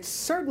 but it's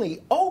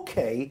certainly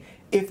okay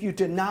if you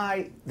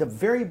deny the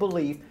very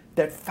belief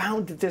that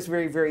founded this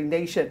very, very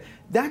nation.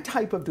 That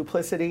type of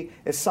duplicity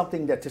is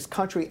something that this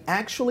country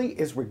actually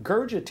is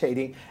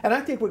regurgitating, and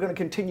I think we're going to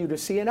continue to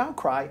see an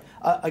outcry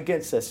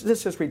against this.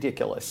 This is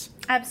ridiculous.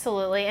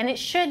 Absolutely, and it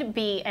should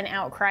be an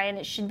outcry, and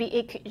it should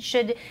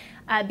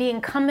be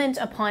incumbent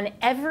upon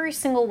every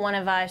single one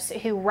of us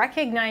who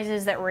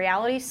recognizes that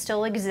reality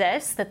still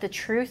exists, that the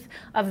truth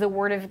of the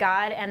Word of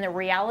God and the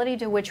reality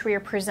to which we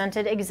are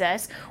presented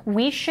exists.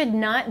 We should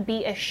not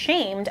be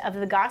ashamed of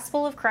the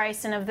gospel of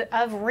Christ and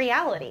of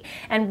reality,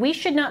 and we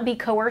should not be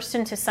coerced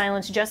into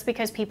silence just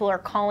because people are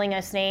calling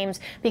us names,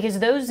 because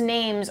those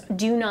names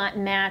do not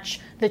match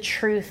the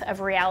truth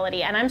of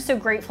reality. And I'm so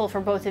grateful for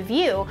both of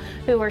you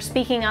who are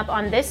speaking up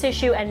on this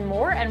issue and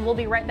more, and we'll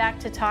be right back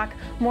to talk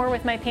more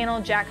with my panel,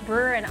 Jack Brewer,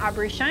 Brewer and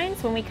Aubrey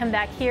Shines when we come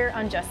back here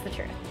on Just the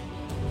Truth.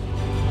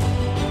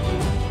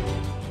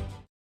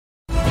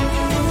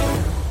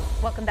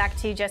 Welcome back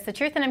to Just the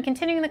Truth, and I'm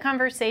continuing the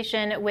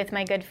conversation with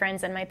my good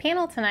friends on my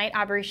panel tonight.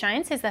 Aubrey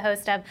Shines, who's the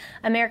host of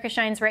America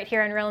Shines right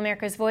here on Real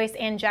America's Voice,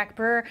 and Jack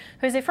Brewer,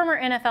 who's a former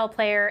NFL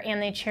player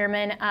and the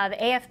chairman of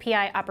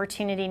AFPI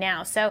Opportunity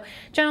Now. So,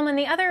 gentlemen,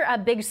 the other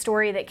big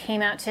story that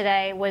came out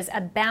today was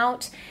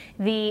about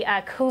the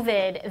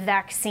COVID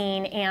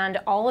vaccine and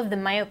all of the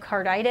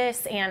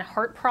myocarditis and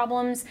heart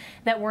problems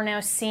that we're now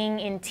seeing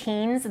in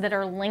teens that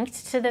are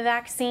linked to the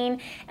vaccine.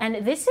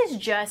 And this is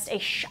just a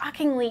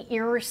shockingly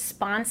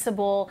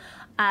irresponsible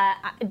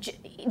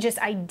just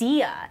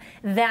idea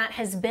that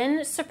has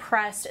been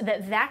suppressed,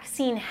 that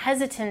vaccine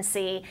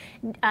hesitancy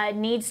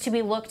needs to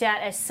be looked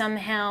at as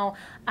somehow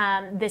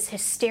this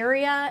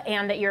hysteria,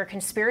 and that you're a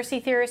conspiracy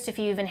theorist if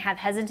you even have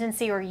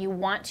hesitancy or you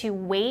want to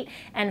wait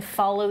and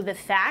follow the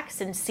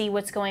facts and see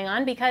what's going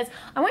on. Because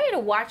I want you to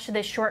watch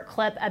this short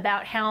clip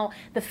about how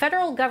the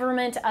federal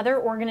government, other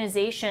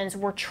organizations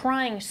were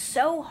trying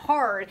so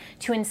hard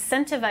to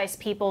incentivize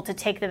people to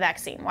take the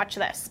vaccine. Watch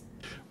this.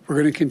 We're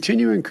going to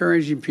continue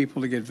encouraging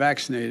people to get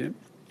vaccinated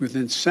with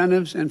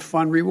incentives and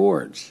fun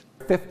rewards.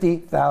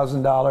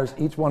 $50,000.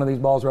 Each one of these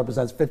balls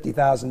represents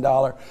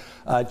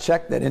 $50,000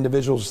 check that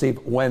individuals receive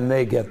when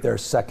they get their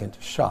second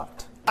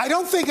shot. I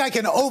don't think I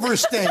can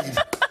overstate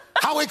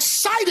how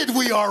excited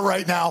we are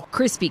right now.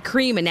 Krispy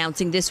Kreme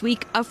announcing this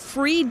week a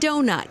free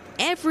donut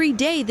every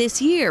day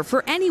this year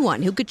for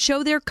anyone who could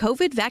show their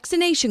COVID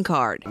vaccination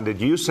card.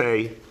 Did you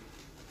say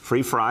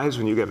free fries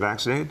when you get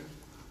vaccinated?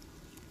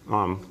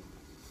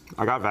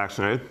 I got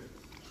vaccinated.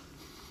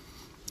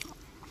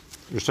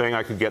 You're saying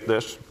I could get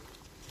this?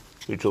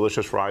 These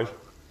delicious fries?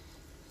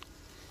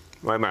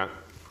 Wait a minute.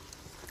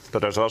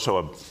 But there's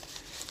also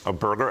a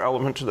burger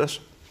element to this?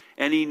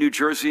 Any New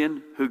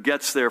Jerseyan who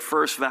gets their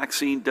first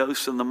vaccine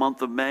dose in the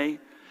month of May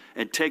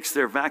and takes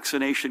their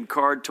vaccination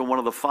card to one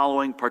of the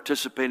following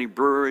participating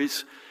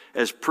breweries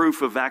as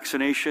proof of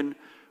vaccination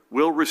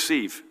will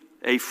receive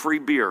a free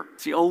beer.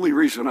 It's the only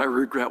reason I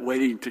regret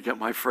waiting to get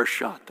my first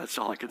shot. That's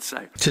all I can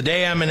say.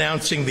 Today I'm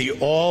announcing the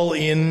All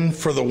In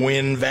for the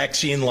Win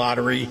vaccine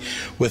lottery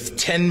with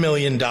 $10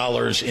 million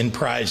in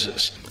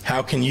prizes.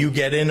 How can you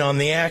get in on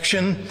the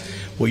action?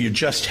 Well, you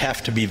just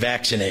have to be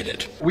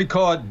vaccinated. We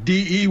call it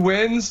DE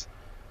wins.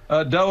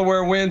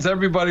 Delaware wins.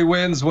 Everybody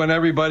wins when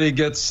everybody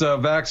gets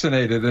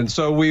vaccinated. And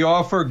so we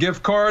offer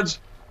gift cards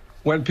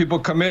when people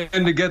come in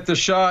to get the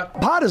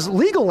shot. Pot is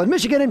legal in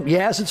Michigan, and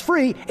yes, it's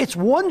free. It's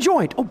one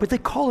joint. Oh, but they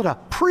call it a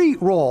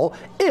pre-roll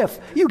if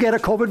you get a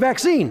COVID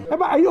vaccine.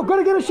 Are you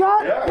going to get a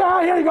shot?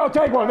 Yeah, here you go.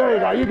 Take one. There you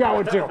go. You got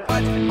one, too.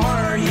 What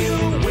are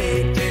you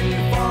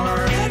waiting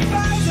for?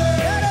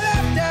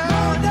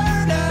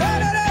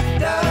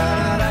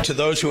 To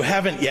those who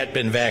haven't yet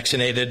been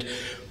vaccinated,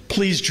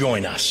 please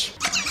join us.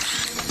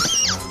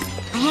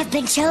 I have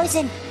been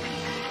chosen.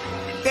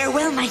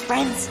 Farewell, my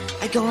friends.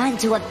 I go on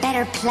to a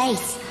better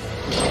place.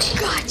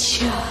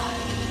 Gotcha.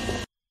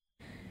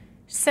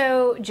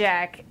 So,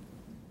 Jack,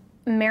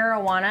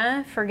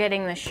 marijuana for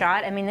getting the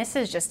shot, I mean, this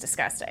is just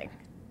disgusting.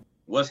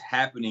 What's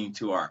happening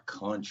to our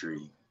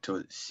country,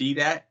 to see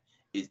that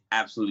is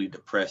absolutely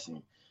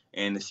depressing.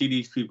 And to see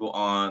these people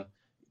on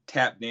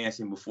tap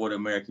dancing before the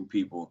American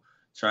people,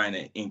 trying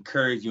to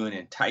encourage you and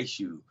entice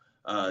you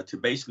to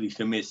basically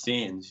commit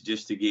sins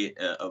just to get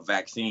a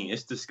vaccine,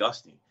 it's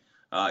disgusting.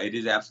 It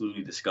is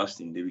absolutely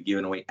disgusting to be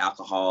giving away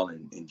alcohol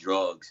and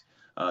drugs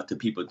to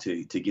people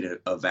to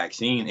get a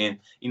vaccine. And,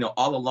 you know,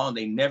 all along,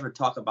 they never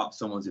talk about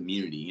someone's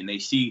immunity. And they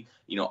see,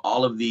 you know,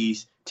 all of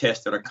these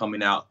tests that are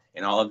coming out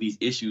and all of these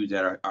issues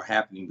that are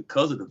happening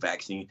because of the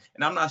vaccine.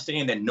 And I'm not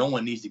saying that no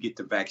one needs to get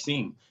the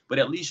vaccine, but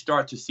at least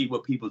start to see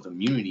what people's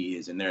immunity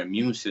is and their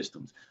immune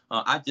systems.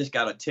 I just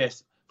got a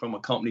test from a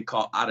company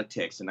called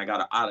Ototex, and I got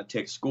an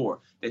Ototex score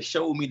that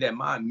showed me that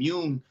my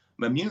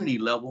immunity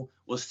level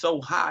was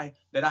so high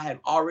that I had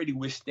already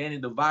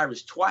withstanded the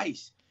virus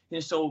twice.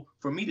 And so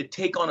for me to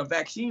take on a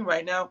vaccine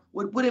right now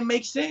wouldn't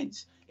make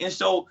sense. And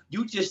so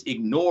you just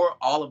ignore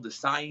all of the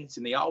science,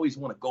 and they always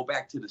want to go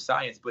back to the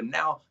science, but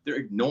now they're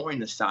ignoring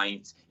the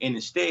science and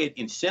instead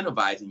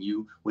incentivizing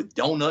you with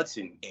donuts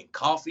and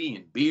coffee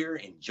and beer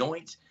and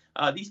joints.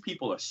 These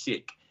people are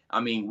sick.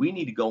 I mean, we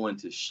need to go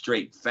into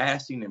straight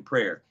fasting and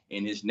prayer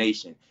in this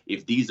nation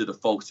if these are the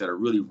folks that are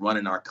really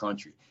running our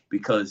country,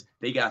 because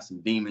they got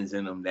some demons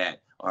in them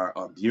that are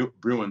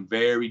brewing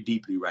very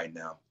deeply right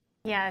now.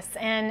 Yes,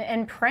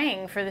 and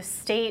praying for the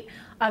state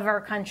of our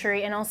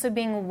country, and also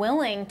being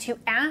willing to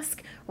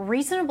ask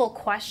reasonable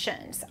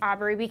questions,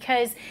 Aubrey,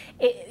 because,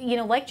 you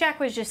know, like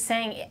Jack was just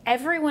saying,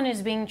 everyone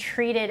is being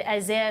treated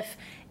as if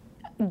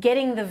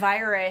getting the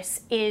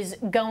virus is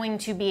going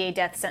to be a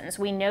death sentence.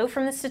 We know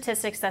from the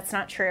statistics that's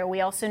not true. We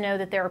also know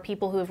that there are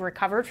people who have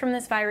recovered from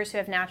this virus who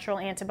have natural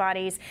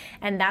antibodies,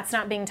 and that's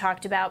not being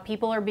talked about.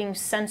 People are being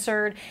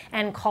censored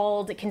and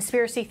called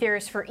conspiracy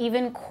theorists for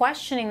even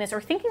questioning this or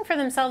thinking for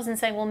themselves and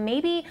saying, well,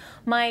 maybe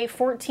my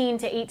 14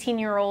 to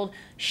 18-year-old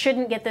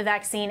shouldn't get the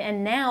vaccine.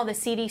 And now the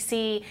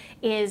CDC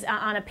is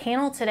on a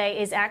panel today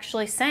is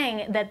actually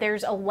saying that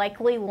there's a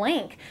likely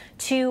link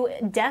to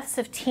deaths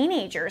of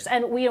teenagers.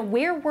 And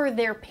where were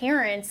their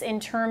parents in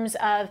terms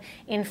of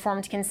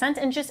informed consent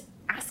and just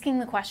asking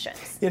the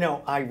questions? You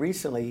know, I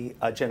recently,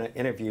 Jenna,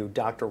 interviewed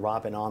Dr.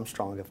 Robin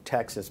Armstrong of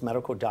Texas,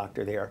 medical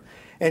doctor there,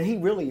 and he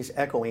really is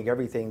echoing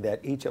everything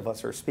that each of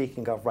us are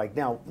speaking of right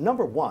now.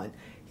 Number one,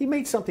 he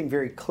made something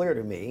very clear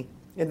to me,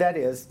 and that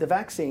is the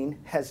vaccine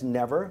has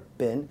never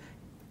been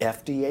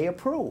FDA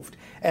approved.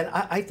 And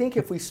I think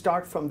if we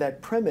start from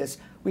that premise,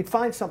 we'd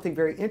find something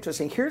very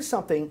interesting. Here's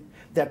something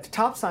that the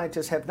top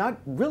scientists have not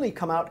really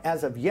come out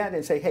as of yet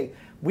and say, hey,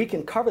 we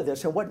can cover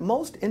this. And what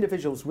most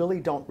individuals really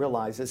don't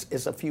realize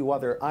is a few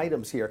other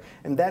items here.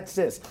 And that's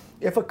this.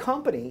 If a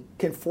company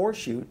can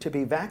force you to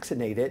be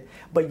vaccinated,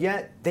 but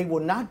yet they will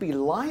not be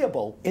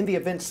liable in the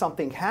event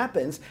something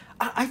happens,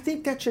 I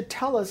think that should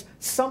tell us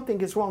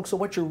something is wrong. So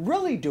what you're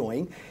really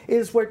doing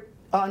is what,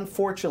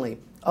 unfortunately,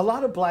 a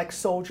lot of black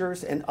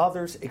soldiers and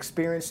others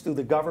experienced through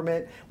the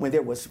government when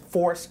there was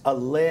forced,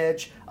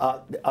 alleged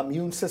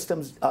immune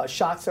systems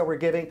shots that were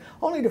giving,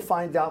 only to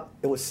find out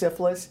it was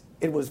syphilis.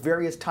 It was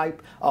various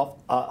type of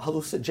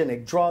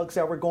hallucinogenic drugs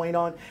that were going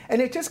on.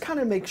 And it just kind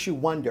of makes you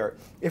wonder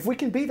if we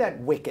can be that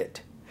wicked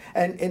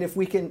and if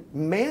we can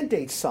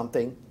mandate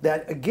something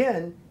that,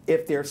 again,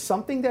 if there's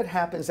something that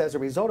happens as a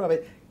result of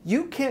it,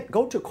 you can't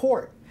go to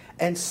court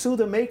and sue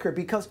the maker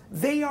because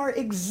they are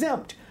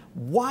exempt.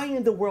 Why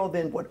in the world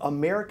then would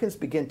Americans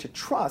begin to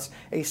trust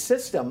a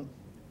system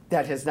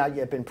that has not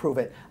yet been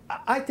proven?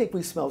 I think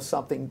we smell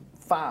something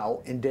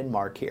foul in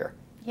Denmark here.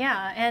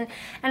 Yeah, and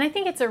I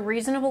think it's a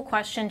reasonable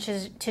question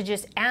to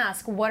just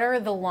ask, what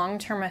are the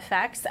long-term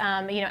effects?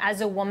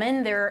 As a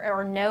woman, there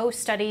are no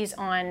studies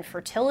on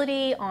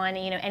fertility, on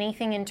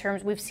anything in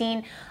terms. We've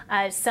seen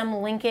some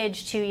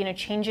linkage to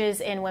changes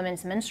in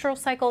women's menstrual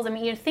cycles. I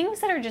mean,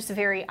 things that are just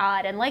very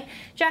odd. And like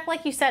Jack,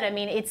 like you said, I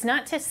mean, it's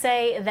not to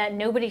say that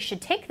nobody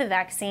should take the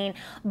vaccine,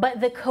 but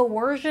the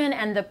coercion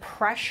and the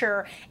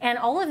pressure and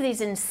all of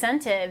these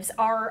incentives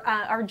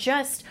are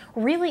just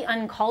really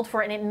uncalled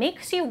for, and it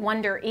makes you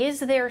wonder: is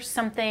there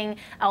something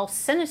else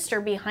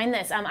sinister behind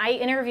this? I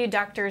interviewed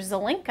Dr.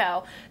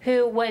 Zelenko,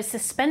 who was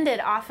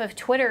suspended off of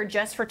Twitter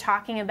just for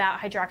talking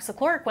about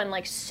hydroxychloroquine,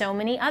 like so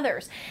many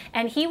others.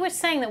 And he was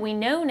saying that we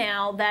know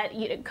now that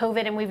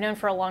COVID, and we've known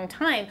for a long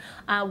time,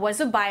 was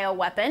a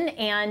bioweapon.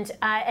 And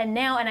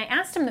I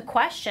asked him the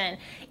question,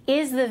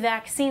 is the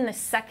vaccine the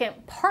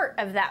second part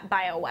of that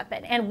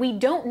bioweapon? And we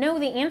don't know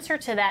the answer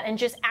to that. And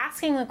just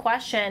asking the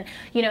question,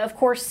 of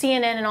course,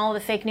 CNN and all the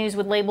fake news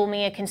would label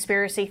me a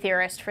conspiracy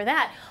theorist for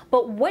that.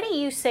 But what do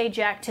you say,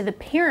 Jack, to the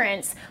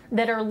parents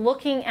that are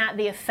looking at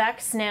the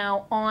effects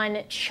now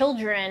on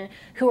children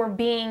who are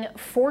being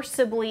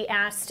forcibly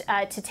asked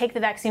to take the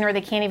vaccine, or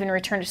they can't even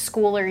return to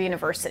school or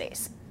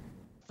universities?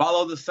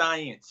 Follow the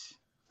science.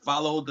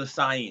 Follow the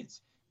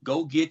science.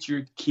 Go get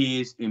your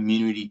kids'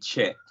 immunity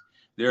checked.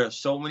 There are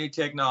so many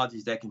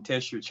technologies that can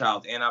test your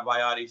child's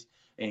antibiotics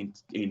and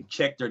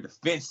check their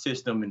defense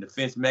system and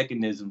defense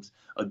mechanisms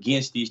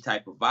against these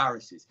type of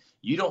viruses.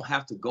 You don't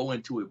have to go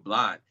into it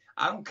blind.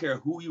 I don't care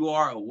who you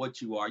are or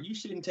what you are. You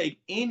shouldn't take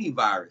any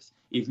virus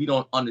if you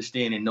don't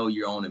understand and know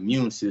your own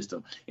immune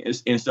system.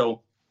 And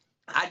so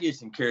I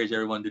just encourage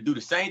everyone to do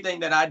the same thing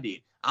that I did.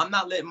 I'm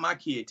not letting my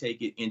kid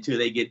take it until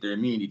they get their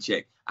immunity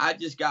check. I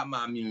just got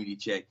my immunity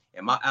check,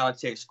 and my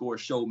Allotex score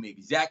showed me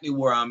exactly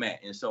where I'm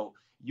at. And so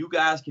you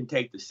guys can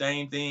take the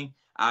same thing.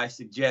 I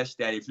suggest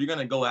that if you're going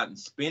to go out and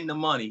spend the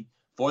money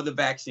for the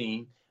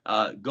vaccine,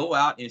 go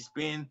out and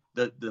spend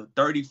the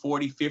 30,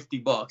 40, 50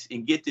 bucks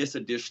and get this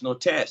additional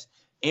test.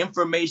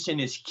 Information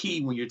is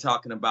key when you're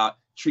talking about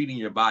treating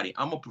your body.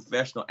 I'm a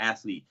professional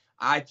athlete.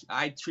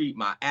 I treat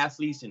my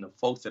athletes and the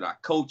folks that I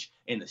coach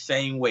in the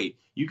same way.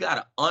 You got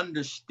to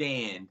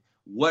understand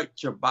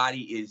what your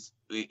body is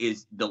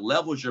the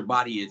levels your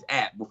body is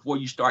at before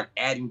you start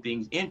adding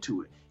things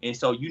into it. And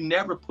so you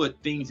never put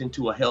things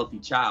into a healthy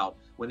child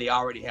when they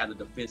already have the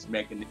defense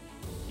mechanism.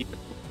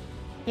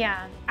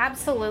 Yeah,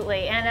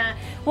 absolutely. And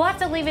we'll have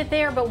to leave it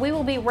there, but we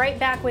will be right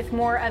back with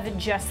more of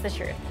Just the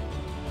Truth.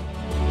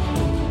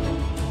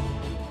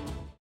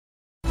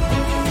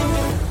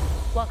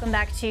 Welcome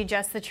back to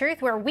Just the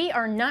Truth, where we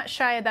are not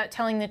shy about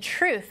telling the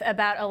truth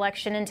about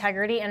election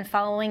integrity and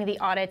following the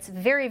audits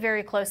very,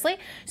 very closely.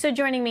 So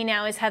joining me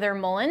now is Heather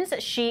Mullins.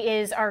 She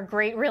is our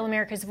great Real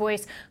America's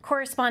Voice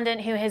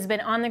correspondent who has been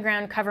on the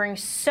ground covering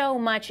so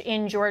much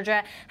in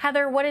Georgia.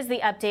 Heather, what is the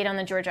update on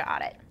the Georgia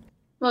audit?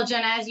 Well,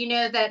 Jenna, as you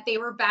know, that they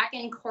were back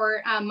in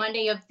court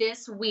Monday of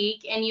this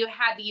week, and you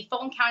had the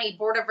Fulton County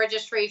Board of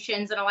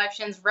Registrations and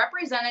Elections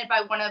represented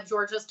by one of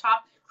Georgia's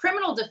top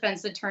criminal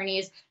defense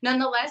attorneys.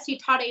 Nonetheless, he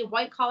taught a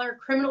white-collar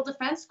criminal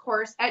defense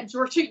course at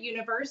Georgia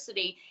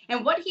University.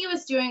 And what he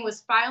was doing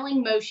was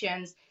filing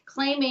motions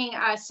claiming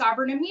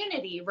sovereign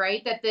immunity,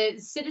 right? That the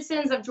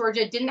citizens of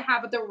Georgia didn't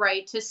have the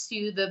right to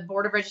sue the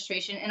Board of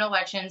Registration and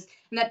Elections,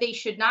 and that they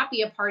should not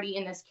be a party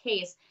in this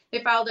case.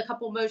 They filed a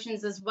couple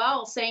motions as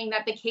well, saying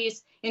that the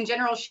case in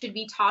general should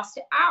be tossed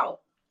out.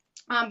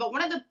 But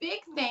one of the big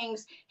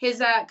things,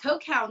 his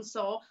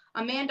co-counsel,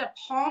 Amanda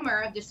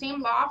Palmer of the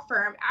same law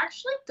firm,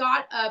 actually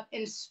got up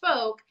and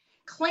spoke,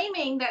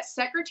 claiming that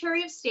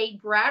Secretary of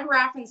State Brad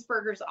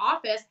Raffensperger's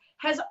office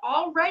has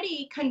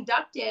already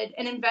conducted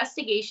an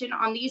investigation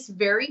on these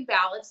very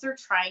ballots they're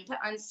trying to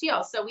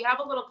unseal. So we have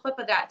a little clip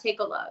of that. Take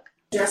a look.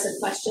 Address a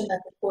question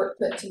that the court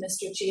put to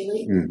Mr.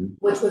 Cheeley,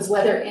 which was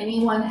whether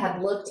anyone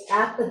had looked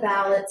at the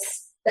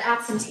ballots, the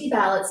absentee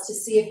ballots, to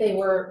see if they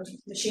were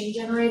machine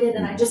generated.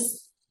 And I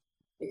just,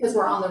 because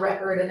we're on the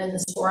record and in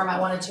this forum, I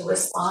wanted to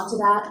respond to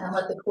that and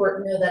let the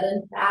court know that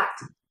in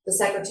fact, the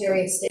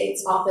Secretary of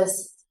State's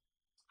office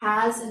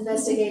has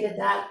investigated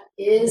that,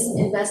 is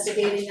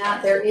investigating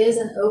that. There is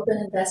an open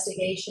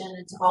investigation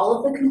into all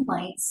of the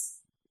complaints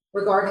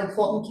regarding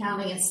Fulton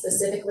County and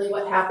specifically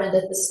what happened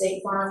at the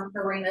State Farm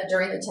Arena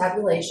during the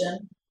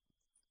tabulation.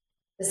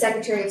 The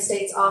Secretary of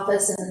State's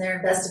office and their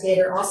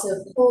investigator also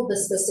pulled the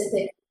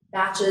specific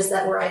batches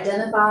that were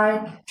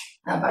identified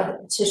by the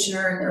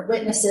petitioner and their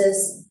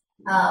witnesses.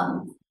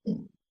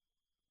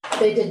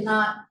 They did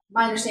not,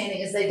 my understanding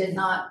is they did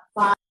not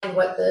find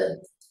what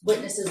the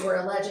witnesses were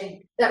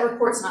alleging. That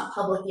report's not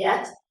public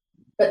yet,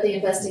 but the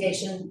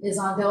investigation is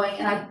ongoing.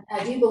 And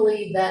I do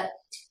believe that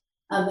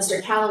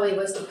Mr. Callaway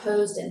was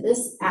deposed in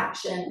this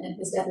action, and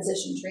his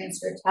deposition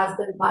transcript has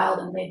been filed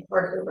and made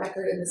part of the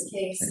record in this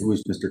case. And who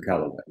is Mr.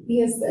 Callaway?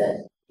 He is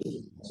the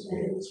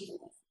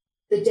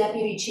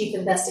Deputy Chief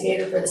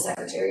Investigator for the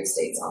Secretary of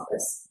State's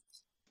office.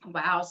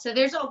 Wow. So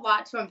there's a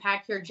lot to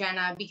unpack here,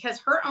 Jenna, because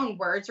her own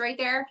words right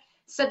there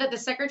said that the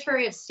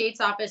Secretary of State's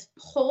office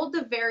pulled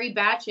the very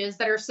batches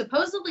that are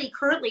supposedly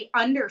currently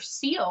under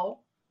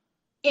seal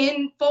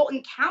in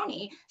Fulton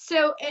County.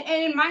 So,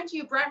 and mind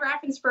you, Brad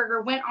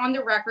Raffensperger went on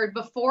the record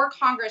before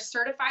Congress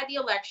certified the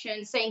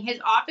election saying his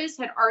office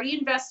had already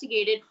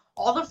investigated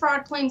all the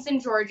fraud claims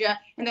in Georgia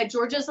and that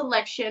Georgia's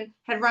election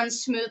had run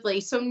smoothly.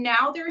 So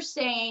now they're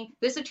saying,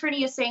 this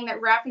attorney is saying that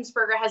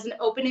Raffensperger has an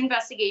open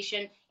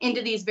investigation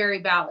into these very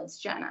ballots,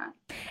 Jenna.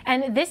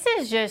 And this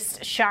is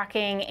just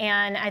shocking.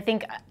 And I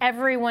think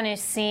everyone is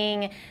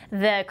seeing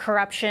the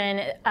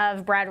corruption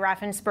of Brad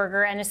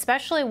Raffensperger, and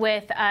especially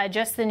with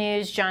Just the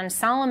News, John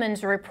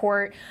Solomon's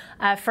report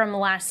from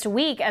last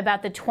week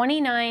about the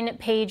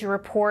 29-page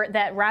report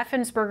that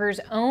Raffensperger's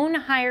own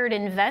hired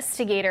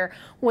investigator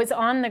was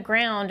on the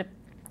ground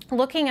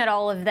looking at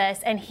all of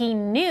this, and he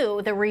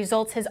knew the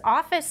results, his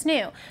office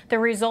knew the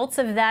results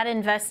of that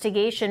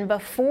investigation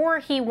before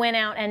he went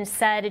out and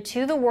said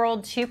to the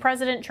world, to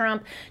President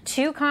Trump,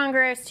 to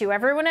Congress, to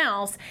everyone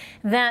else,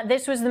 that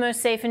this was the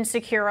most safe and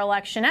secure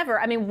election ever.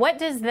 I mean, what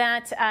does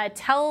that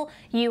tell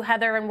you,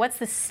 Heather, and what's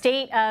the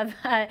state of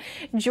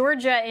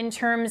Georgia in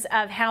terms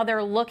of how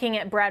they're looking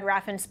at Brad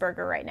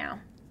Raffensperger right now?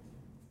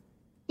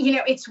 You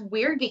know, it's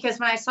weird because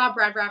when I saw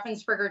Brad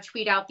Raffensperger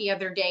tweet out the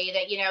other day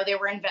that, you know, they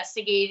were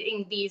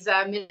investigating these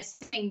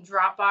missing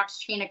Dropbox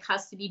chain of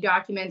custody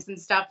documents and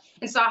stuff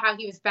and saw how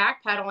he was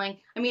backpedaling.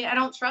 I mean, I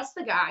don't trust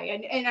the guy,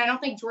 and I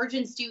don't think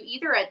Georgians do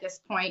either at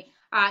this point.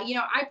 You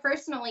know, I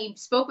personally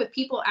spoke with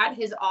people at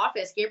his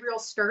office, Gabriel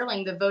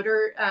Sterling,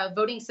 the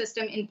voting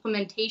system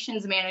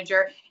implementations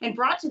manager, and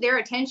brought to their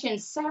attention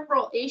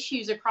several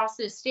issues across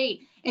the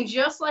state. And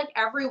just like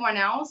everyone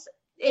else,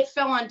 it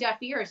fell on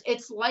deaf ears.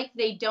 It's like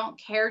they don't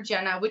care,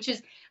 Jenna, which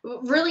is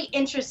really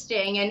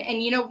interesting.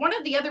 And you know, one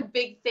of the other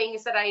big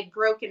things that I had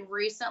broken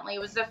recently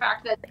was the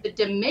fact that the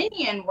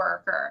Dominion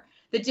worker,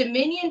 the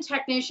Dominion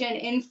technician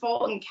in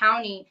Fulton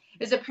County,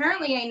 is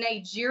apparently a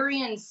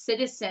Nigerian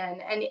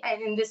citizen.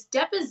 And this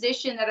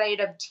deposition that I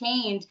had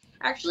obtained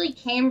actually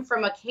came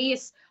from a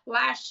case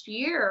last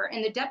year.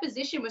 And the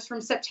deposition was from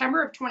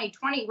September of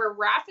 2020, where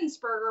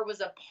Raffensperger was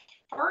a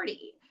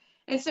party.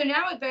 And so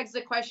now it begs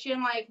the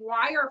question, like,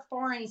 why are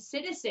foreign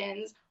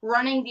citizens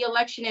running the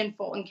election in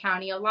Fulton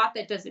County? A lot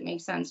that doesn't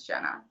make sense,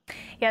 Jenna.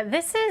 Yeah,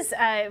 this is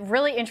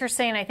really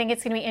interesting, and I think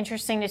it's going to be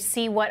interesting to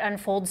see what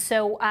unfolds.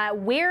 So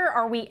where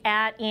are we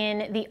at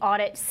in the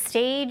audit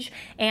stage,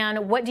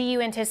 and what do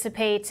you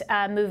anticipate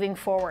moving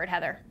forward,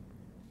 Heather?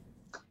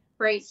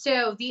 Right.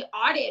 So the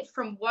audit,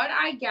 from what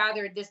I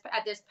gathered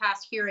at this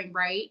past hearing,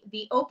 right,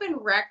 the open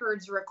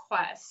records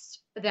request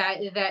that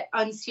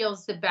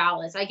unseals the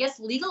ballots, I guess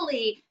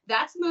legally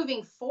that's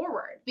moving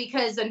forward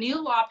because a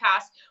new law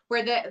passed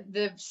where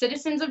the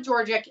citizens of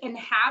Georgia can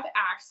have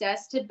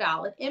access to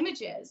ballot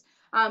images.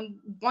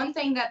 One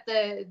thing that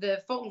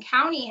the Fulton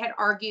County had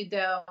argued,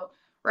 though,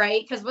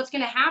 right, because what's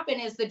going to happen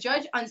is the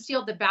judge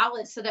unsealed the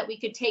ballots so that we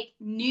could take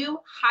new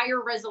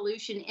higher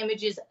resolution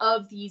images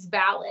of these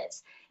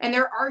ballots. And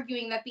they're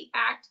arguing that the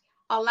act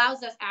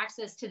allows us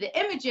access to the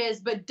images,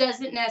 but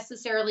doesn't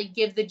necessarily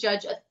give the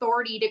judge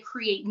authority to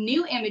create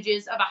new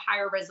images of a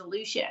higher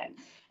resolution.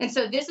 And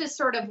so this is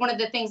sort of one of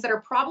the things that are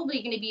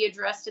probably going to be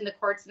addressed in the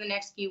courts in the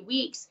next few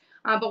weeks.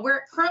 But where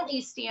it currently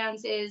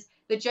stands is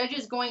the judge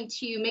is going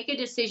to make a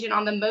decision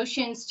on the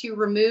motions to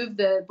remove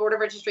the Board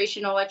of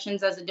Registration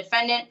Elections as a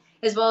defendant,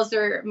 as well as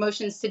their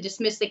motions to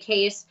dismiss the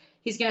case.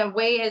 He's going to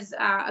weigh his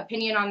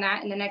opinion on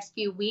that in the next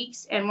few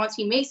weeks. And once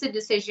he makes a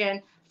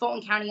decision,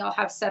 Fulton County will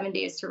have 7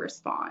 days to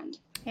respond.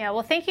 Yeah,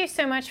 well, thank you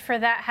so much for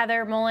that,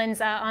 Heather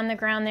Mullins, on the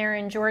ground there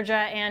in Georgia.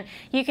 And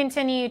you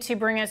continue to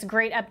bring us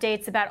great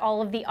updates about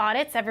all of the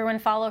audits. Everyone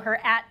follow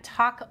her at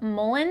Talk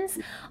Mullins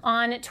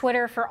on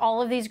Twitter for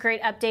all of these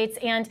great updates.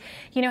 And,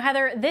 you know,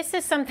 Heather, this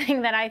is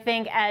something that I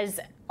think as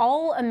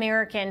all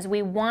Americans,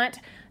 we want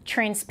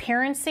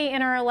transparency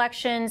in our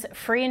elections,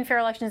 free and fair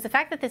elections. The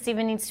fact that this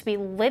even needs to be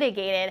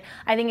litigated,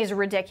 I think, is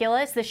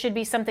ridiculous. This should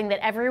be something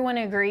that everyone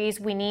agrees.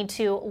 We need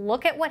to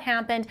look at what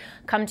happened,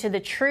 come to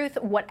the truth.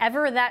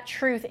 Whatever that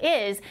truth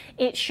is,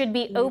 it should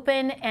be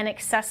open and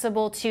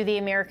accessible to the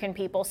American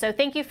people. So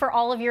thank you for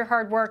all of your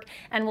hard work,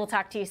 and we'll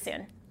talk to you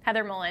soon.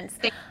 Heather Mullins.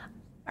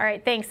 All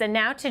right, thanks. And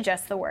now to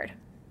Just the Word.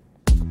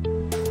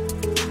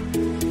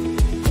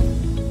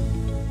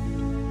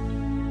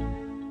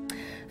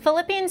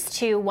 Philippians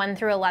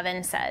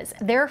 2:1-11 says,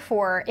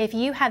 "Therefore, if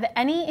you have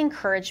any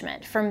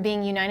encouragement from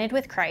being united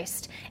with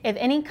Christ, if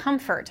any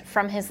comfort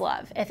from his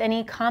love, if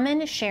any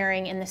common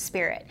sharing in the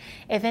Spirit,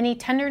 if any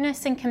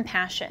tenderness and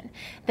compassion,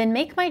 then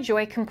make my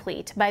joy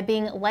complete by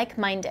being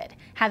like-minded,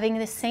 having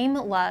the same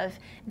love,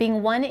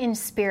 being one in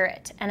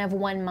spirit and of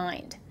one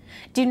mind.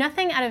 Do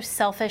nothing out of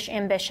selfish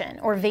ambition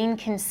or vain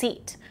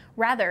conceit.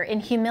 Rather, in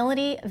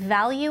humility,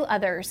 value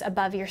others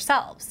above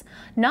yourselves,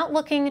 not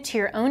looking to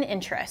your own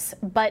interests,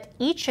 but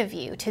each of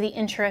you to the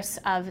interests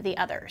of the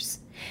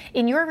others.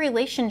 In your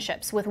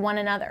relationships with one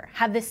another,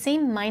 have the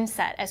same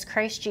mindset as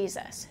Christ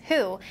Jesus,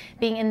 who,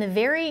 being in the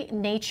very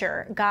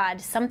nature God,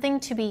 something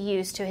to be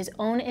used to his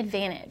own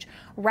advantage,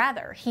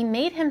 rather, he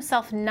made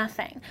himself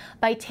nothing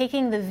by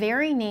taking the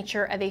very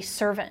nature of a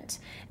servant,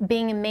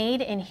 being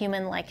made in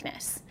human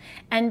likeness.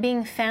 And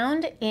being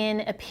found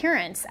in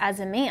appearance as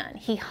a man,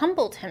 he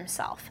humbled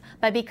himself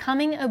by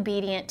becoming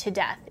obedient to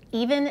death,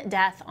 even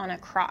death on a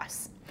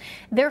cross.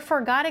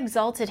 Therefore God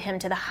exalted him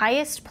to the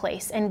highest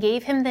place and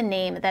gave him the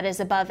name that is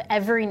above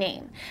every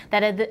name,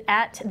 that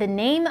at the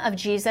name of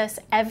Jesus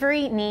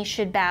every knee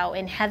should bow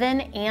in heaven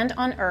and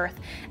on earth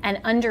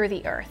and under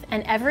the earth,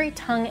 and every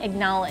tongue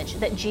acknowledge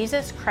that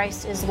Jesus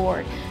Christ is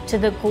Lord, to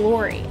the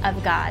glory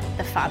of God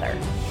the Father."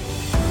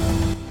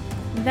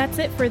 That's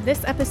it for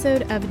this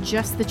episode of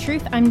Just the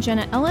Truth. I'm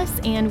Jenna Ellis,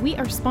 and we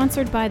are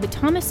sponsored by the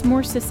Thomas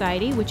More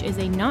Society, which is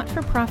a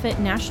not-for-profit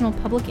national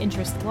public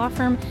interest law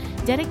firm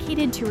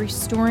dedicated to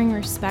restoring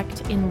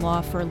respect in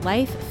law for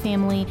life,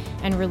 family,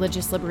 and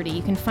religious liberty.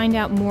 You can find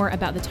out more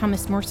about the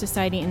Thomas More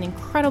Society and the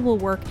incredible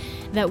work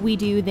that we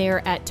do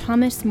there at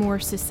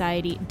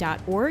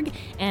thomasmoresociety.org.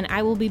 And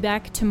I will be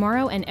back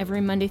tomorrow and every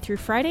Monday through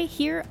Friday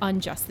here on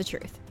Just the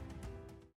Truth.